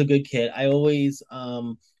 No, I was a good kid. I always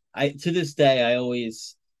to this day I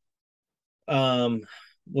always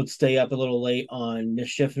would stay up a little late on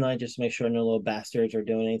mischief night just to make sure no little bastards are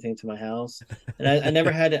doing anything to my house. And I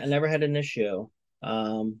never had an issue.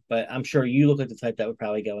 But I'm sure you look like the type that would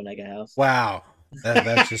probably go in like a house. Wow.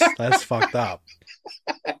 That's fucked up.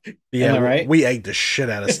 Yeah, right? We ate the shit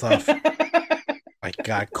out of stuff. My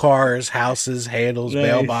God, cars, houses, handles,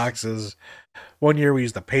 mailboxes. One year we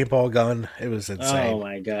used a paintball gun. It was insane. Oh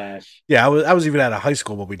my gosh. Yeah, I was even out of high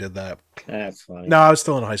school when we did that. That's funny. No, I was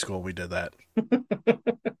still in high school when we did that. I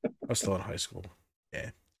was still in high school.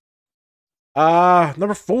 Yeah.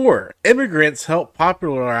 Number 4. Immigrants helped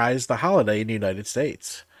popularize the holiday in the United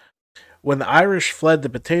States. When the Irish fled the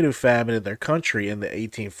potato famine in their country in the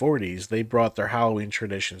 1840s, they brought their Halloween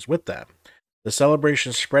traditions with them. The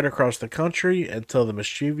celebration spread across the country until the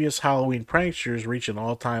mischievous Halloween pranksters reached an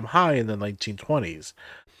all-time high in the 1920s.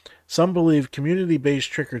 Some believe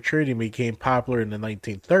community-based trick-or-treating became popular in the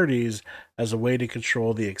 1930s as a way to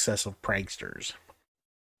control the excessive pranksters.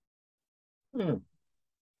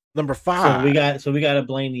 Number 5. So we got to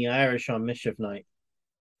blame the Irish on mischief night.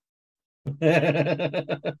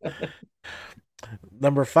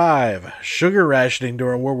 Number 5. Sugar rationing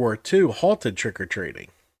during World War II halted trick-or-treating.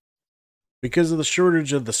 Because of the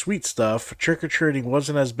shortage of the sweet stuff, trick-or-treating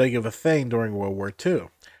wasn't as big of a thing during World War II.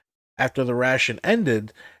 After the ration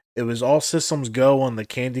ended, it was all systems go on the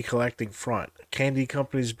candy collecting front. Candy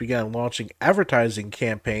companies began launching advertising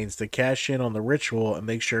campaigns to cash in on the ritual and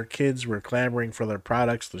make sure kids were clamoring for their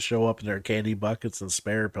products to show up in their candy buckets and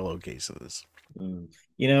spare pillowcases.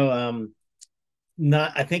 You know,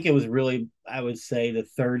 I think it was really, I would say, the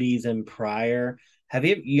 30s and prior.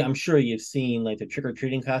 I'm sure you've seen like the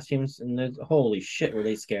trick-or-treating costumes, and holy shit, were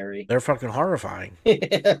they scary. They're fucking horrifying.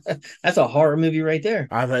 That's a horror movie right there.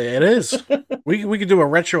 I think it is. we could do a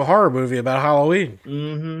retro horror movie about Halloween.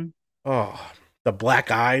 Mm-hmm. Oh, the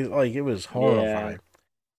black eye, like it was horrifying. Yeah.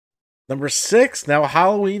 Number 6, now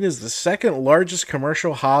Halloween is the second largest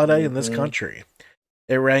commercial holiday in this country.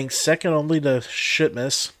 It ranks second only to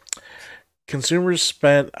Shitmas. Consumers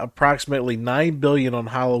spent approximately $9 billion on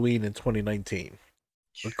Halloween in 2019.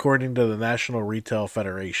 According to the National Retail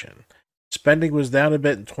Federation. Spending was down a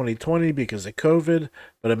bit in 2020 because of COVID,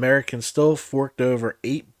 but Americans still forked over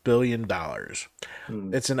 $8 billion.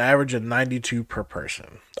 It's an average of 92 per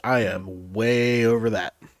person. I am way over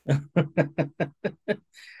that.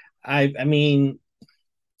 I mean,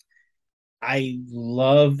 I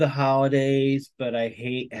love the holidays, but I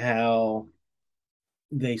hate how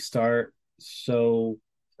they start so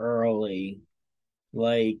early.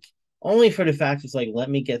 Like, only for the fact it's like, let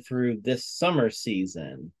me get through this summer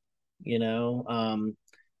season. You know,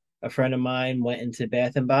 a friend of mine went into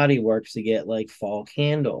Bath and Body Works to get like fall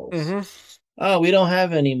candles. Oh, we don't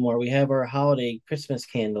have any more. We have our holiday Christmas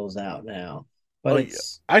candles out now. But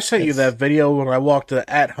I sent you that video when I walked to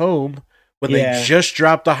At Home when they just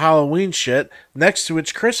dropped the Halloween shit. Next to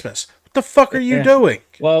it's Christmas. What the fuck are you doing?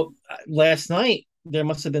 Well, last night there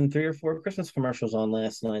must have been 3 or 4 Christmas commercials on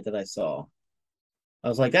last night that I saw. I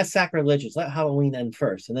was like, that's sacrilegious. Let Halloween end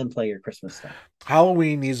first and then play your Christmas stuff.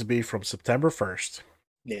 Halloween needs to be from September 1st.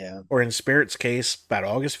 Yeah. Or in Spirit's case, about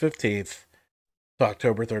August 15th to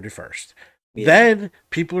October 31st. Yeah. Then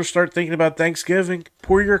people start thinking about Thanksgiving.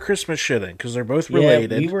 Pour your Christmas shit in because they're both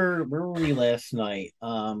related. Yeah, where were we last night?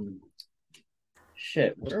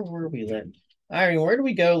 Shit, where were we then? Irene, where did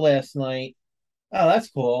we go last night? Oh, that's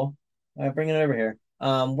cool. All right, bring it over here.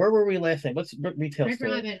 Where were we last night? What retail store?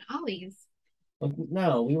 We're at Ollie's.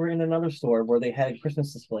 No, we were in another store where they had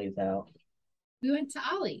Christmas displays out. We went to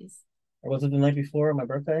Ollie's. Or was it the night before my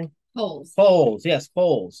birthday? Kohl's. Yes,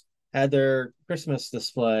 Kohl's had their Christmas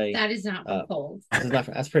display. That is not from Kohl's.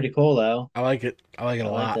 That's pretty cool, though. I like it. I like it a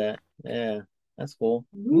lot. That. Yeah, that's cool.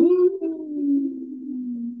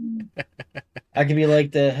 I could be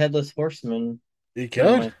like the Headless Horseman. You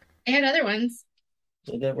could. I had other ones.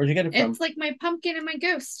 Where'd you get it from? It's like my pumpkin and my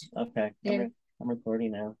ghost. Okay. Yeah. I'm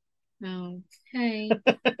recording now. Okay.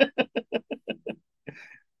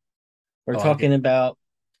 We're talking about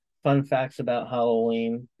fun facts about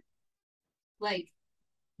Halloween. Like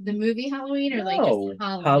the movie Halloween or like just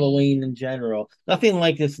Halloween in general. Nothing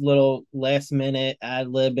like this little last minute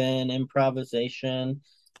ad-libbing improvisation.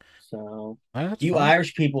 So you fun.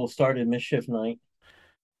 Irish people started Mischief Night.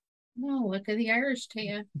 No, look at the Irish to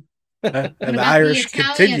you. And the Irish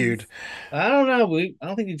continued. I don't know. I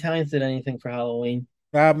don't think the Italians did anything for Halloween.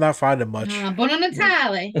 I'm not finding much. Buon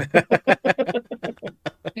Natale.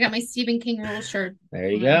 I got my Stephen King roll shirt. There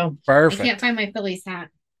you go. Perfect. I can't find my Phillies hat.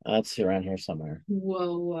 It's around here somewhere.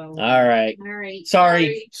 Whoa. All right.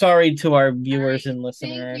 Sorry to our viewers and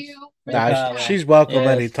listeners. Thank you. Nah, she's welcome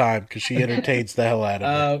anytime because she entertains the hell out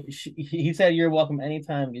of me. He said you're welcome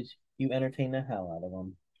anytime because you entertain the hell out of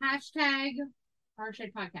them. Hashtag Horror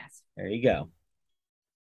Shed Podcast. There you go.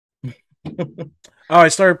 Oh, I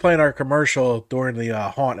started playing our commercial during the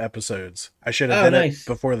Haunt episodes. I should have did it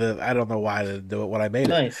before I don't know why I didn't do it when I made it.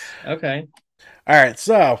 Nice. Okay. All right,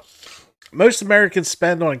 so most Americans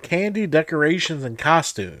spend on candy, decorations, and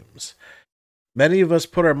costumes. Many of us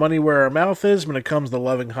put our money where our mouth is when it comes to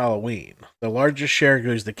loving Halloween. The largest share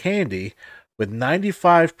goes to candy, with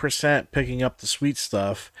 95% picking up the sweet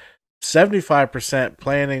stuff, 75%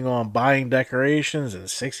 planning on buying decorations, and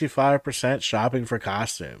 65% shopping for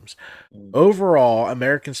costumes. Overall,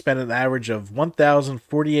 Americans spent an average of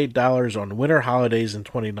 $1,048 on winter holidays in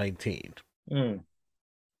 2019. All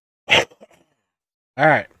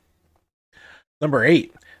right. Number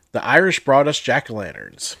 8. The Irish brought us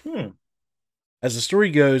jack-o'-lanterns. As the story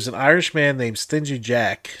goes, an Irish man named Stingy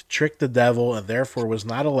Jack tricked the devil and therefore was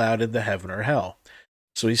not allowed into heaven or hell.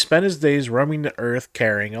 So he spent his days roaming the earth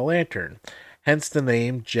carrying a lantern, hence the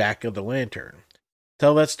name Jack of the Lantern.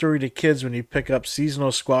 Tell that story to kids when you pick up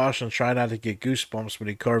seasonal squash and try not to get goosebumps when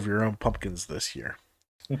you carve your own pumpkins this year.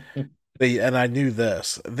 And I knew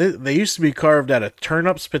this. They used to be carved out of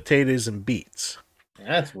turnips, potatoes, and beets.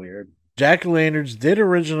 That's weird. Jack-o'-lanterns did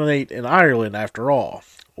originate in Ireland after all.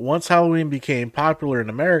 Once Halloween became popular in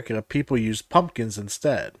America, people used pumpkins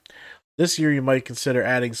instead. This year, you might consider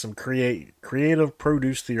adding some creative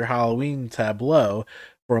produce to your Halloween tableau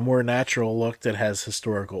for a more natural look that has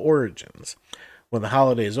historical origins. When the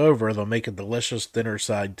holiday is over, they'll make a delicious dinner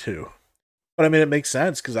side too. But I mean, it makes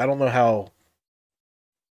sense because I don't know how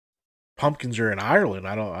pumpkins are in Ireland.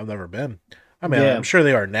 I've never been. I mean, I'm sure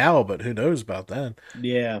they are now, but who knows about then?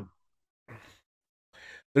 Yeah.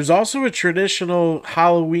 There's also a traditional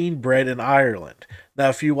Halloween bread in Ireland. Now,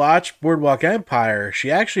 if you watch Boardwalk Empire, she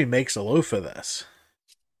actually makes a loaf of this.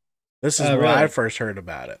 This is when I first heard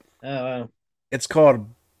about it. Oh, wow. It's called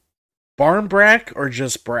barmbrack or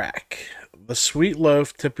just brack. The sweet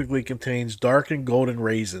loaf typically contains dark and golden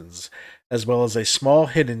raisins, as well as a small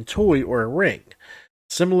hidden toy or a ring,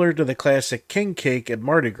 similar to the classic king cake at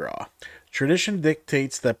Mardi Gras. Tradition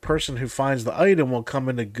dictates that person who finds the item will come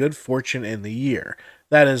into good fortune in the year.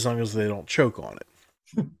 That is, as long as they don't choke on it.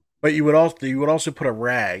 But you would also put a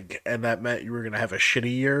rag, and that meant you were going to have a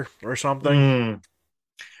shitty year or something.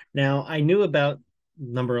 Now, I knew about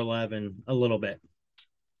number 11 a little bit.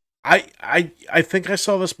 I think I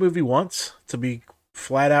saw this movie once, to be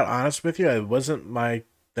flat out honest with you. It wasn't my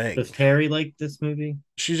thing. Does Terry like this movie?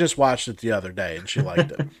 She just watched it the other day, and she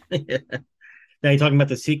liked it. Yeah. Now, you talking about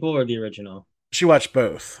the sequel or the original? She watched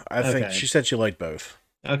both. I think she said she liked both.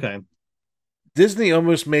 Okay. Disney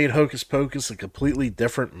almost made Hocus Pocus a completely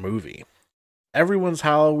different movie. Everyone's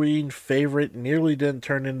Halloween favorite nearly didn't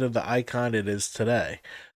turn into the icon it is today.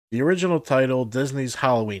 The original title, Disney's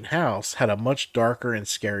Halloween House, had a much darker and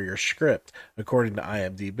scarier script, according to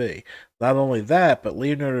IMDb. Not only that, but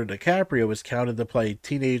Leonardo DiCaprio was counted to play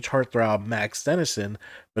teenage heartthrob Max Dennison,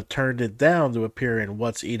 but turned it down to appear in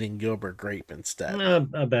What's Eating Gilbert Grape instead.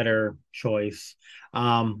 A better choice.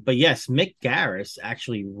 But yes, Mick Garris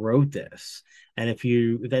actually wrote this. And if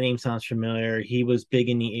that name sounds familiar, he was big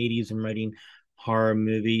in the 80s and writing horror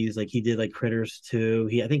movies. Like he did like Critters 2.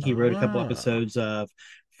 I think he wrote a couple episodes of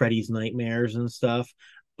Freddy's Nightmares and stuff.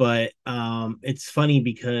 But it's funny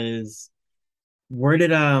because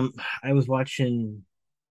I was watching,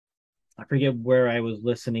 I forget where I was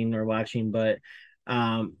listening or watching, but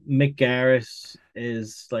Mick Garris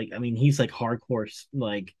is like, I mean, he's like hardcore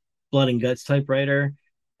like blood and guts type writer,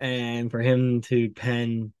 and for him to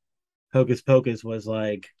pen Hocus Pocus was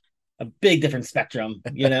like a big different spectrum,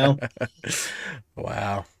 you know.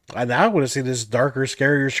 Wow. I now want to see this darker,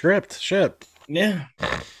 scarier script. Shit. Yeah.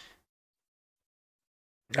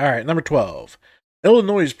 All right, number 12.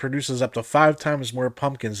 Illinois produces up to 5 times more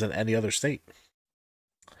pumpkins than any other state.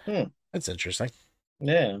 That's interesting.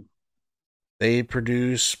 Yeah. They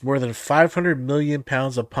produce more than 500 million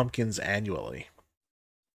pounds of pumpkins annually.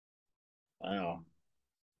 Wow.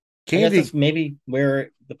 Candy. I guess that's maybe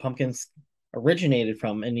where the pumpkins originated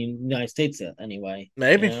from in the United States, anyway.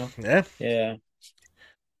 Maybe. You know? Yeah. Yeah.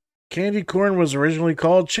 Candy corn was originally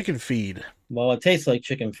called chicken feed. Well, it tastes like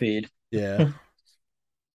chicken feed. Yeah.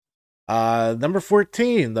 Number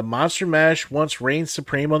 14. The Monster Mash once reigned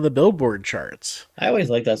supreme on the Billboard charts. I always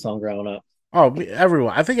liked that song growing up. Oh,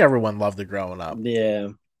 everyone. I think everyone loved it growing up. Yeah.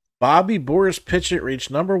 Bobby Boris Pitchett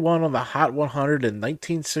reached number 1 on the Hot 100 in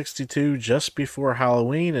 1962, just before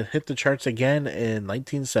Halloween, and hit the charts again in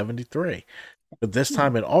 1973. But this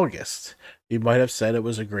time in August. You might have said it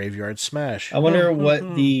was a graveyard smash. I wonder what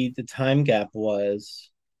the time gap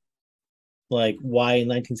was. Like, why in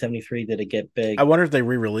 1973 did it get big? I wonder if they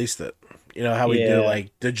re-released it. You know how we do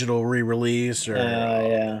like digital re-release or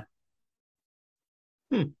yeah.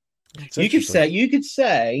 You could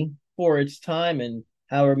say for its time and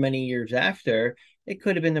however many years after, it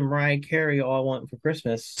could have been the Mariah Carey "All I Want for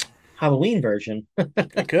Christmas" Halloween version.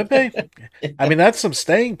 It could be. I mean, that's some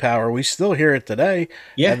staying power. We still hear it today.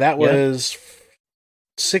 Yeah, and that was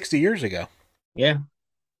 60 years ago. Yeah.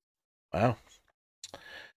 Wow.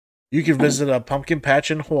 You can visit a pumpkin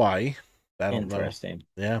patch in Hawaii. Interesting.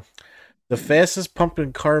 Yeah. The fastest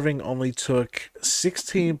pumpkin carving only took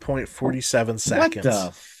 16.47 seconds. What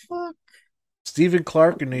the fuck? Stephen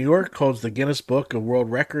Clark in New York holds the Guinness Book of World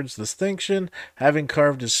Records distinction, having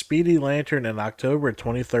carved his Speedy Lantern in October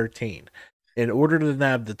 2013. In order to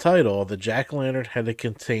nab the title, the jack-o'-lantern had to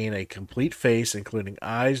contain a complete face, including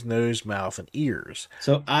eyes, nose, mouth, and ears.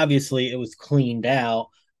 So obviously it was cleaned out,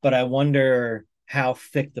 but I wonder how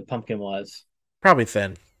thick the pumpkin was. Probably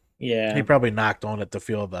thin. Yeah. He probably knocked on it to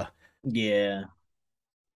feel the... Yeah.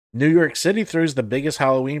 New York City throws the biggest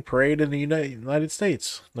Halloween parade in the United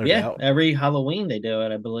States. No doubt. Every Halloween they do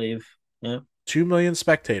it, I believe. Yeah. 2 million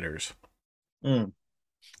spectators.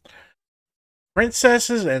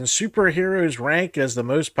 Princesses and superheroes rank as the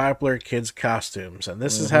most popular kids' costumes, and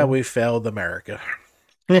this is how we failed America.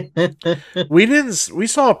 We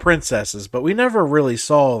saw princesses, but we never really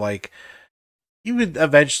saw, like, you would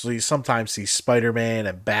eventually sometimes see Spider-Man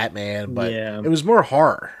and Batman, but it was more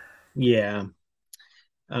horror. Yeah.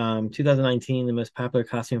 2019, the most popular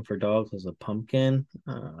costume for dogs was a pumpkin.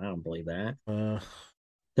 I don't believe that.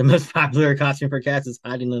 The most popular costume for cats is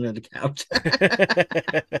hiding under the couch.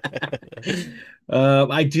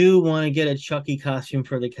 I do want to get a Chucky costume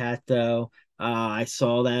for the cat, though. I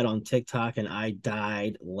saw that on TikTok and I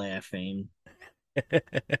died laughing.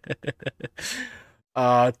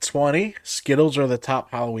 20. Skittles are the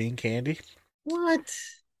top Halloween candy. What?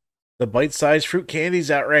 The bite-sized fruit candies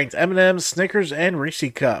outranked M&M's, Snickers, and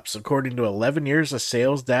Reese Cups, according to 11 years of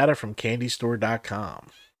sales data from CandyStore.com.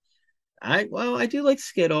 I do like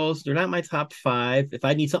Skittles. They're not my top 5. If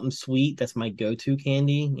I need something sweet, that's my go-to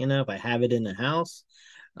candy. You know, if I have it in the house,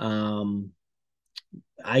 I'd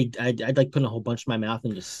like putting a whole bunch in my mouth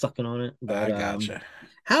and just sucking on it. But, I gotcha.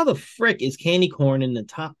 How the frick is candy corn in the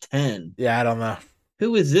top 10? Yeah, I don't know.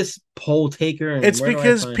 Who is this poll taker? And it's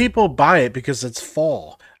because people buy it because it's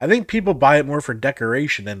fall. I think people buy it more for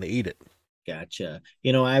decoration than to eat it. Gotcha.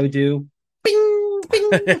 You know what I would do? Bing, bing.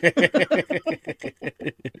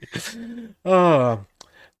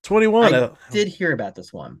 21. I did hear about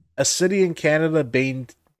this one. A city in Canada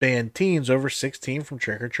banned teens over 16 from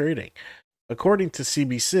trick-or-treating. According to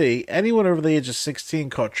CBC, anyone over the age of 16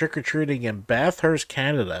 caught trick-or-treating in Bathurst,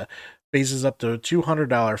 Canada, faces up to a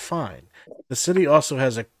 $200 fine. The city also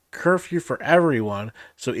has a curfew for everyone,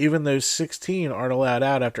 so even those 16 aren't allowed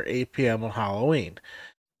out after 8 p.m. on Halloween.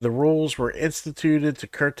 The rules were instituted to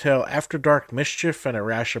curtail after-dark mischief and a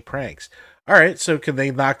rash of pranks. All right, so can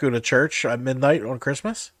they not go to church at midnight on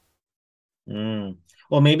Christmas? Well,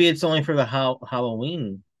 maybe it's only for the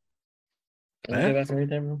Halloween. Yeah,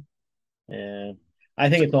 I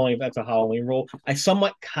think it's only if that's a Halloween rule. I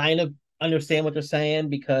somewhat kind of understand what they're saying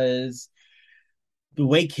because the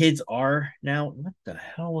way kids are now. What the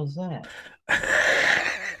hell was that?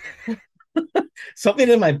 Something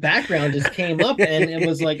in my background just came up and it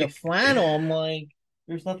was like a flannel. I'm like,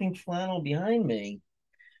 there's nothing flannel behind me.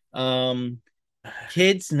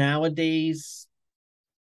 Kids nowadays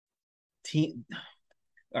they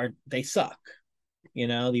suck. You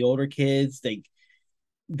know, the older kids, they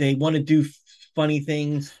want to do funny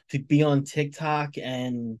things to be on TikTok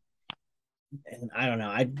and I don't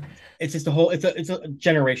know. It's just it's a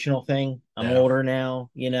generational thing. I'm older now,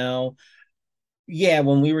 you know. Yeah,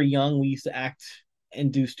 when we were young, we used to act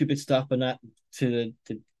and do stupid stuff, but not to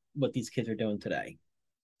what these kids are doing today.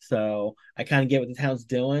 So I kind of get what the town's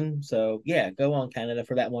doing. So yeah, go on Canada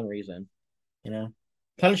for that one reason. You know,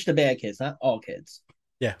 punish the bad kids, not all kids.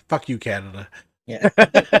 Yeah, fuck you, Canada. Yeah.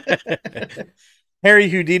 Harry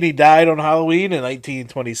Houdini died on Halloween in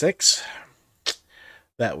 1926.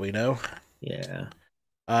 That we know. Yeah.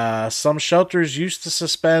 Some shelters used to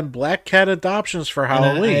suspend black cat adoptions for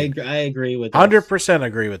Halloween. I agree with 100%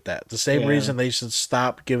 agree with that. The same reason they should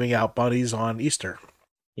stop giving out bunnies on Easter.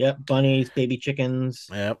 Yep, bunnies, baby chickens.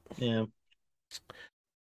 Yep. Yeah.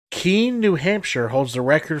 Keene, New Hampshire holds the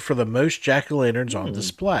record for the most jack-o'-lanterns on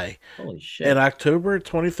display. Holy shit. In October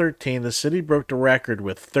 2013, the city broke the record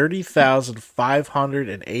with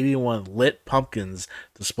 30,581 lit pumpkins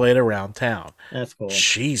displayed around town. That's cool.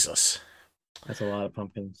 Jesus. That's a lot of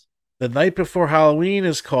pumpkins. The night before Halloween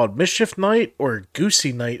is called Mischief Night or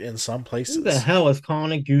Goosey Night in some places. Who the hell is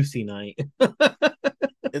calling it Goosey Night?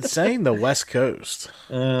 It's saying the West Coast.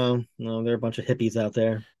 No, there are a bunch of hippies out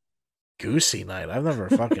there. Goosey Night. I've never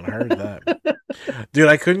fucking heard that. Dude,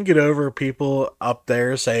 I couldn't get over people up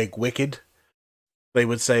there saying wicked. They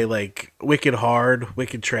would say like wicked hard,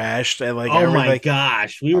 wicked trashed, and like oh my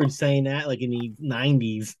gosh, we were saying that like in the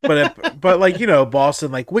 90s. but like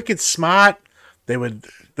Boston like wicked smart. They would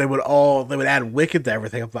add wicked to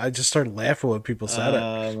everything. I just started laughing when people said it.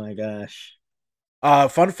 Oh my gosh.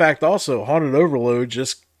 Fun fact also, Haunted Overload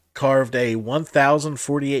just carved a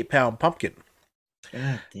 1,048-pound pumpkin.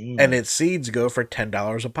 God damn. And its seeds go for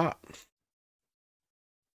 $10 a pop.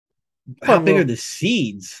 How big are the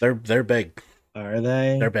seeds? They're big. Are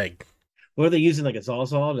they? They're big. What are they using, like a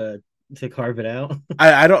sawzall to carve it out?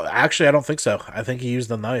 I don't think so. I think he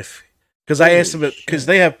used a knife. Because I asked him, because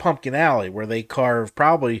they have Pumpkin Alley where they carve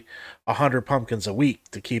probably 100 pumpkins a week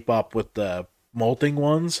to keep up with the molting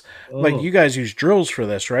ones. Oh. Like, you guys use drills for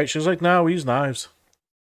this, right? She was like, no, we use knives.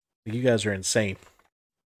 You guys are insane.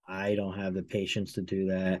 I don't have the patience to do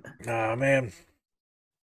that. Oh, man.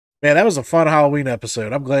 Man, that was a fun Halloween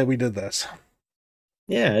episode. I'm glad we did this.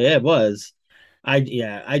 Yeah, it was.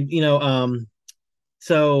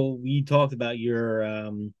 So you talked about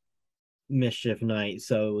your mischief night.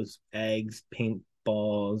 So it was eggs,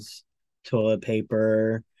 paintballs, toilet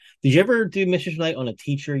paper. Did you ever do mischief night on a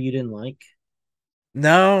teacher you didn't like?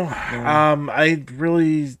 No. I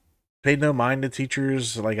really paid no mind to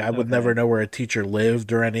teachers. Like, I would never know where a teacher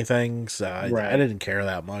lived or anything, so I didn't care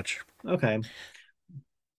that much. Okay.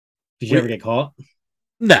 Did you ever get caught?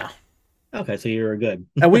 No. Okay, so you were good.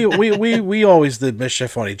 And we always did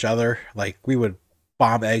mischief on each other. Like, we would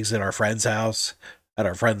bomb eggs in our friend's house, at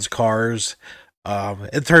our friends' cars.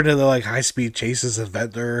 It turned into like high-speed chases at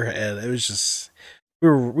Ventnor, and it was just we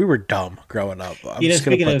were dumb growing up. I'm just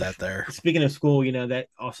gonna put that there. Speaking of school, that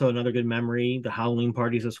also another good memory, the Halloween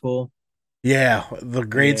parties at school. Yeah, the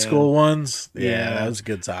grade school ones. Yeah, that was a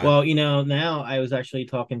good time. Well, now I was actually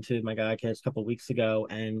talking to my guy kids a couple of weeks ago,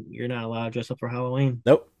 and you're not allowed to dress up for Halloween.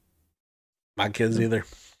 Nope. My kids either.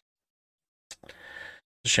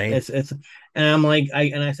 Shame. It's and I'm like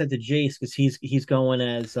I said to Jace, because he's going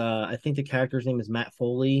as I think the character's name is Matt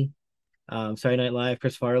Foley, Saturday Night Live,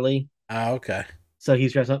 Chris Farley. Oh, okay. So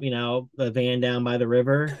he's dressed up, a van down by the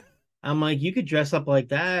river. I'm like, you could dress up like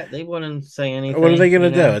that. They wouldn't say anything. What are they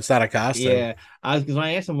gonna do? It's not a costume. Yeah, because when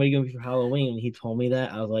I asked him what are you gonna be for Halloween, and he told me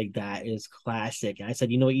that, I was like, that is classic. And I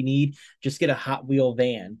said, you know what you need? Just get a Hot Wheel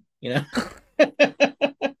van.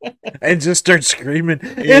 And just start screaming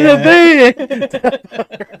in a van.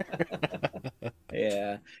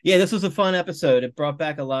 Yeah. This was a fun episode. It brought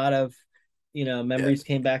back a lot of, memories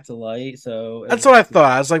came back to light. So that's what I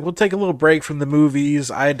thought. I was like, we'll take a little break from the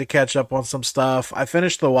movies. I had to catch up on some stuff. I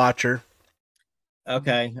finished The Watcher.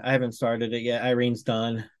 Okay, I haven't started it yet. Irene's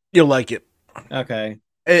done. You'll like it. Okay.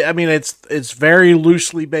 I mean, it's very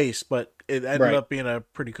loosely based, but it ended up being a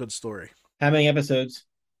pretty good story. How many episodes?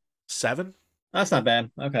 7. That's not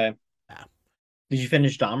bad. Okay. Yeah. Did you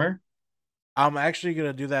finish Dahmer? I'm actually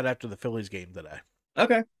gonna do that after the Phillies game today.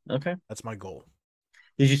 Okay. That's my goal.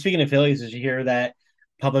 Speaking of Phillies, did you hear that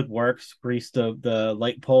Public Works greased the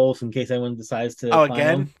light poles in case anyone decides to? Oh,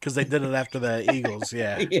 again? Because they did it after the Eagles.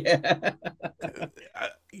 Yeah. Yeah.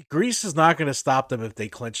 Grease is not going to stop them if they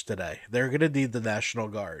clinch today. They're going to need the National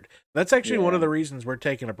Guard. That's actually one of the reasons we're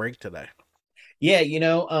taking a break today. Yeah,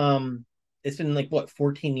 it's been like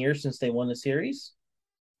 14 years since they won the series,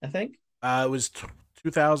 I think. It was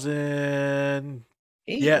 2008,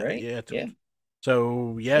 right? Yeah.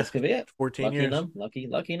 So that's gonna be it. 14 years.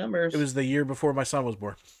 Lucky numbers. It was the year before my son was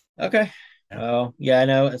born. Okay. Yeah. Oh yeah, I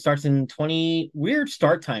know. It starts in weird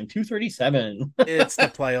start time, 2:37. It's the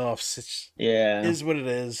playoffs. It is what it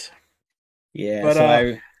is. Yeah, but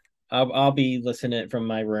so I'll be listening from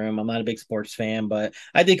my room. I'm not a big sports fan, but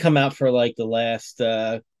I did come out for like the last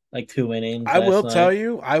 2 innings. I will tell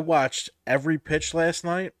you, I watched every pitch last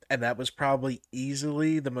night, and that was probably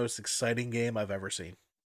easily the most exciting game I've ever seen.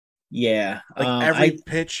 Yeah, like every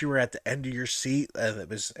pitch, you were at the end of your seat, and it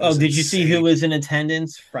was did insane. You see who was in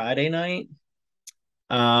attendance Friday night?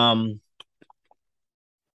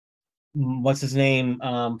 What's his name?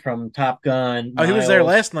 From Top Gun. Oh, he was there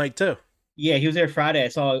last night too. Yeah, he was there Friday. I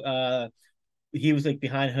saw. He was like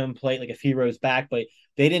behind home plate, like a few rows back, but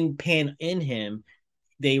they didn't pan in him.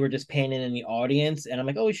 They were just panning in the audience, and I'm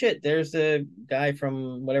like, oh shit, there's the guy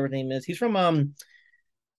from whatever his name is. He's from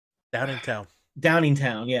Downingtown.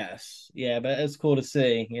 Downingtown, yes. Yeah, but it's cool to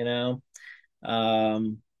see,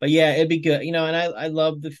 but yeah, it'd be good, and I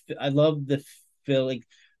love the Philly.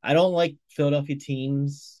 I don't like Philadelphia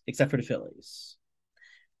teams except for the Phillies,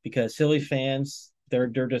 because Philly fans, they're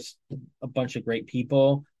just a bunch of great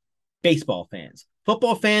people. baseball fans.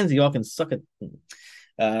 Football fans, y'all can suck it.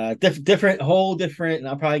 Different, whole different. And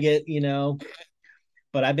I'll probably get,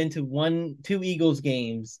 but I've been to 2 Eagles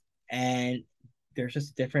games, and there's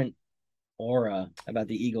just different aura about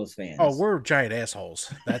the Eagles fans. Oh, we're giant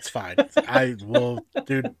assholes. That's fine. I will,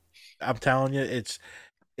 dude. I'm telling you,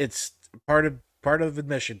 it's part of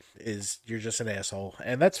admission is you're just an asshole,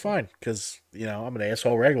 and that's fine because I'm an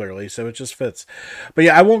asshole regularly, so it just fits. But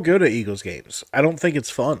yeah, I won't go to Eagles games. I don't think it's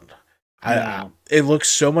fun. No. It looks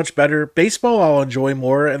so much better. Baseball, I'll enjoy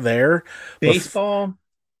more there. Baseball,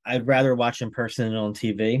 I'd rather watch in person than on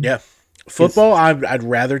TV. Yeah, football, I'd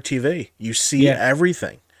rather TV. You see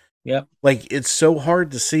everything. Yep. Like, it's so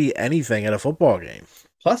hard to see anything at a football game.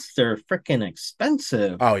 Plus, they're freaking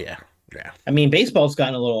expensive. Oh, yeah. Yeah. I mean, baseball's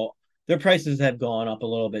gotten their prices have gone up a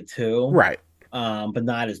little bit too. Right. But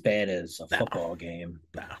not as bad as a football game.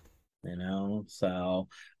 No. So, all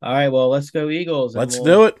right, well, let's go Eagles. Let's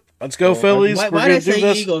do it. Let's go Phillies. Why did I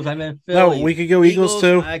say Eagles? I meant Phillies. No, we could go Eagles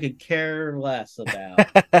too. I could care less about.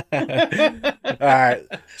 All right.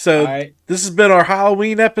 So this has been our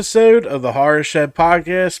Halloween episode of the Horror Shed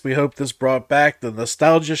podcast. We hope this brought back the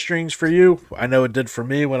nostalgia strings for you. I know it did for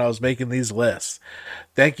me when I was making these lists.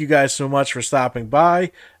 Thank you guys so much for stopping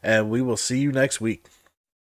by, and we will see you next week.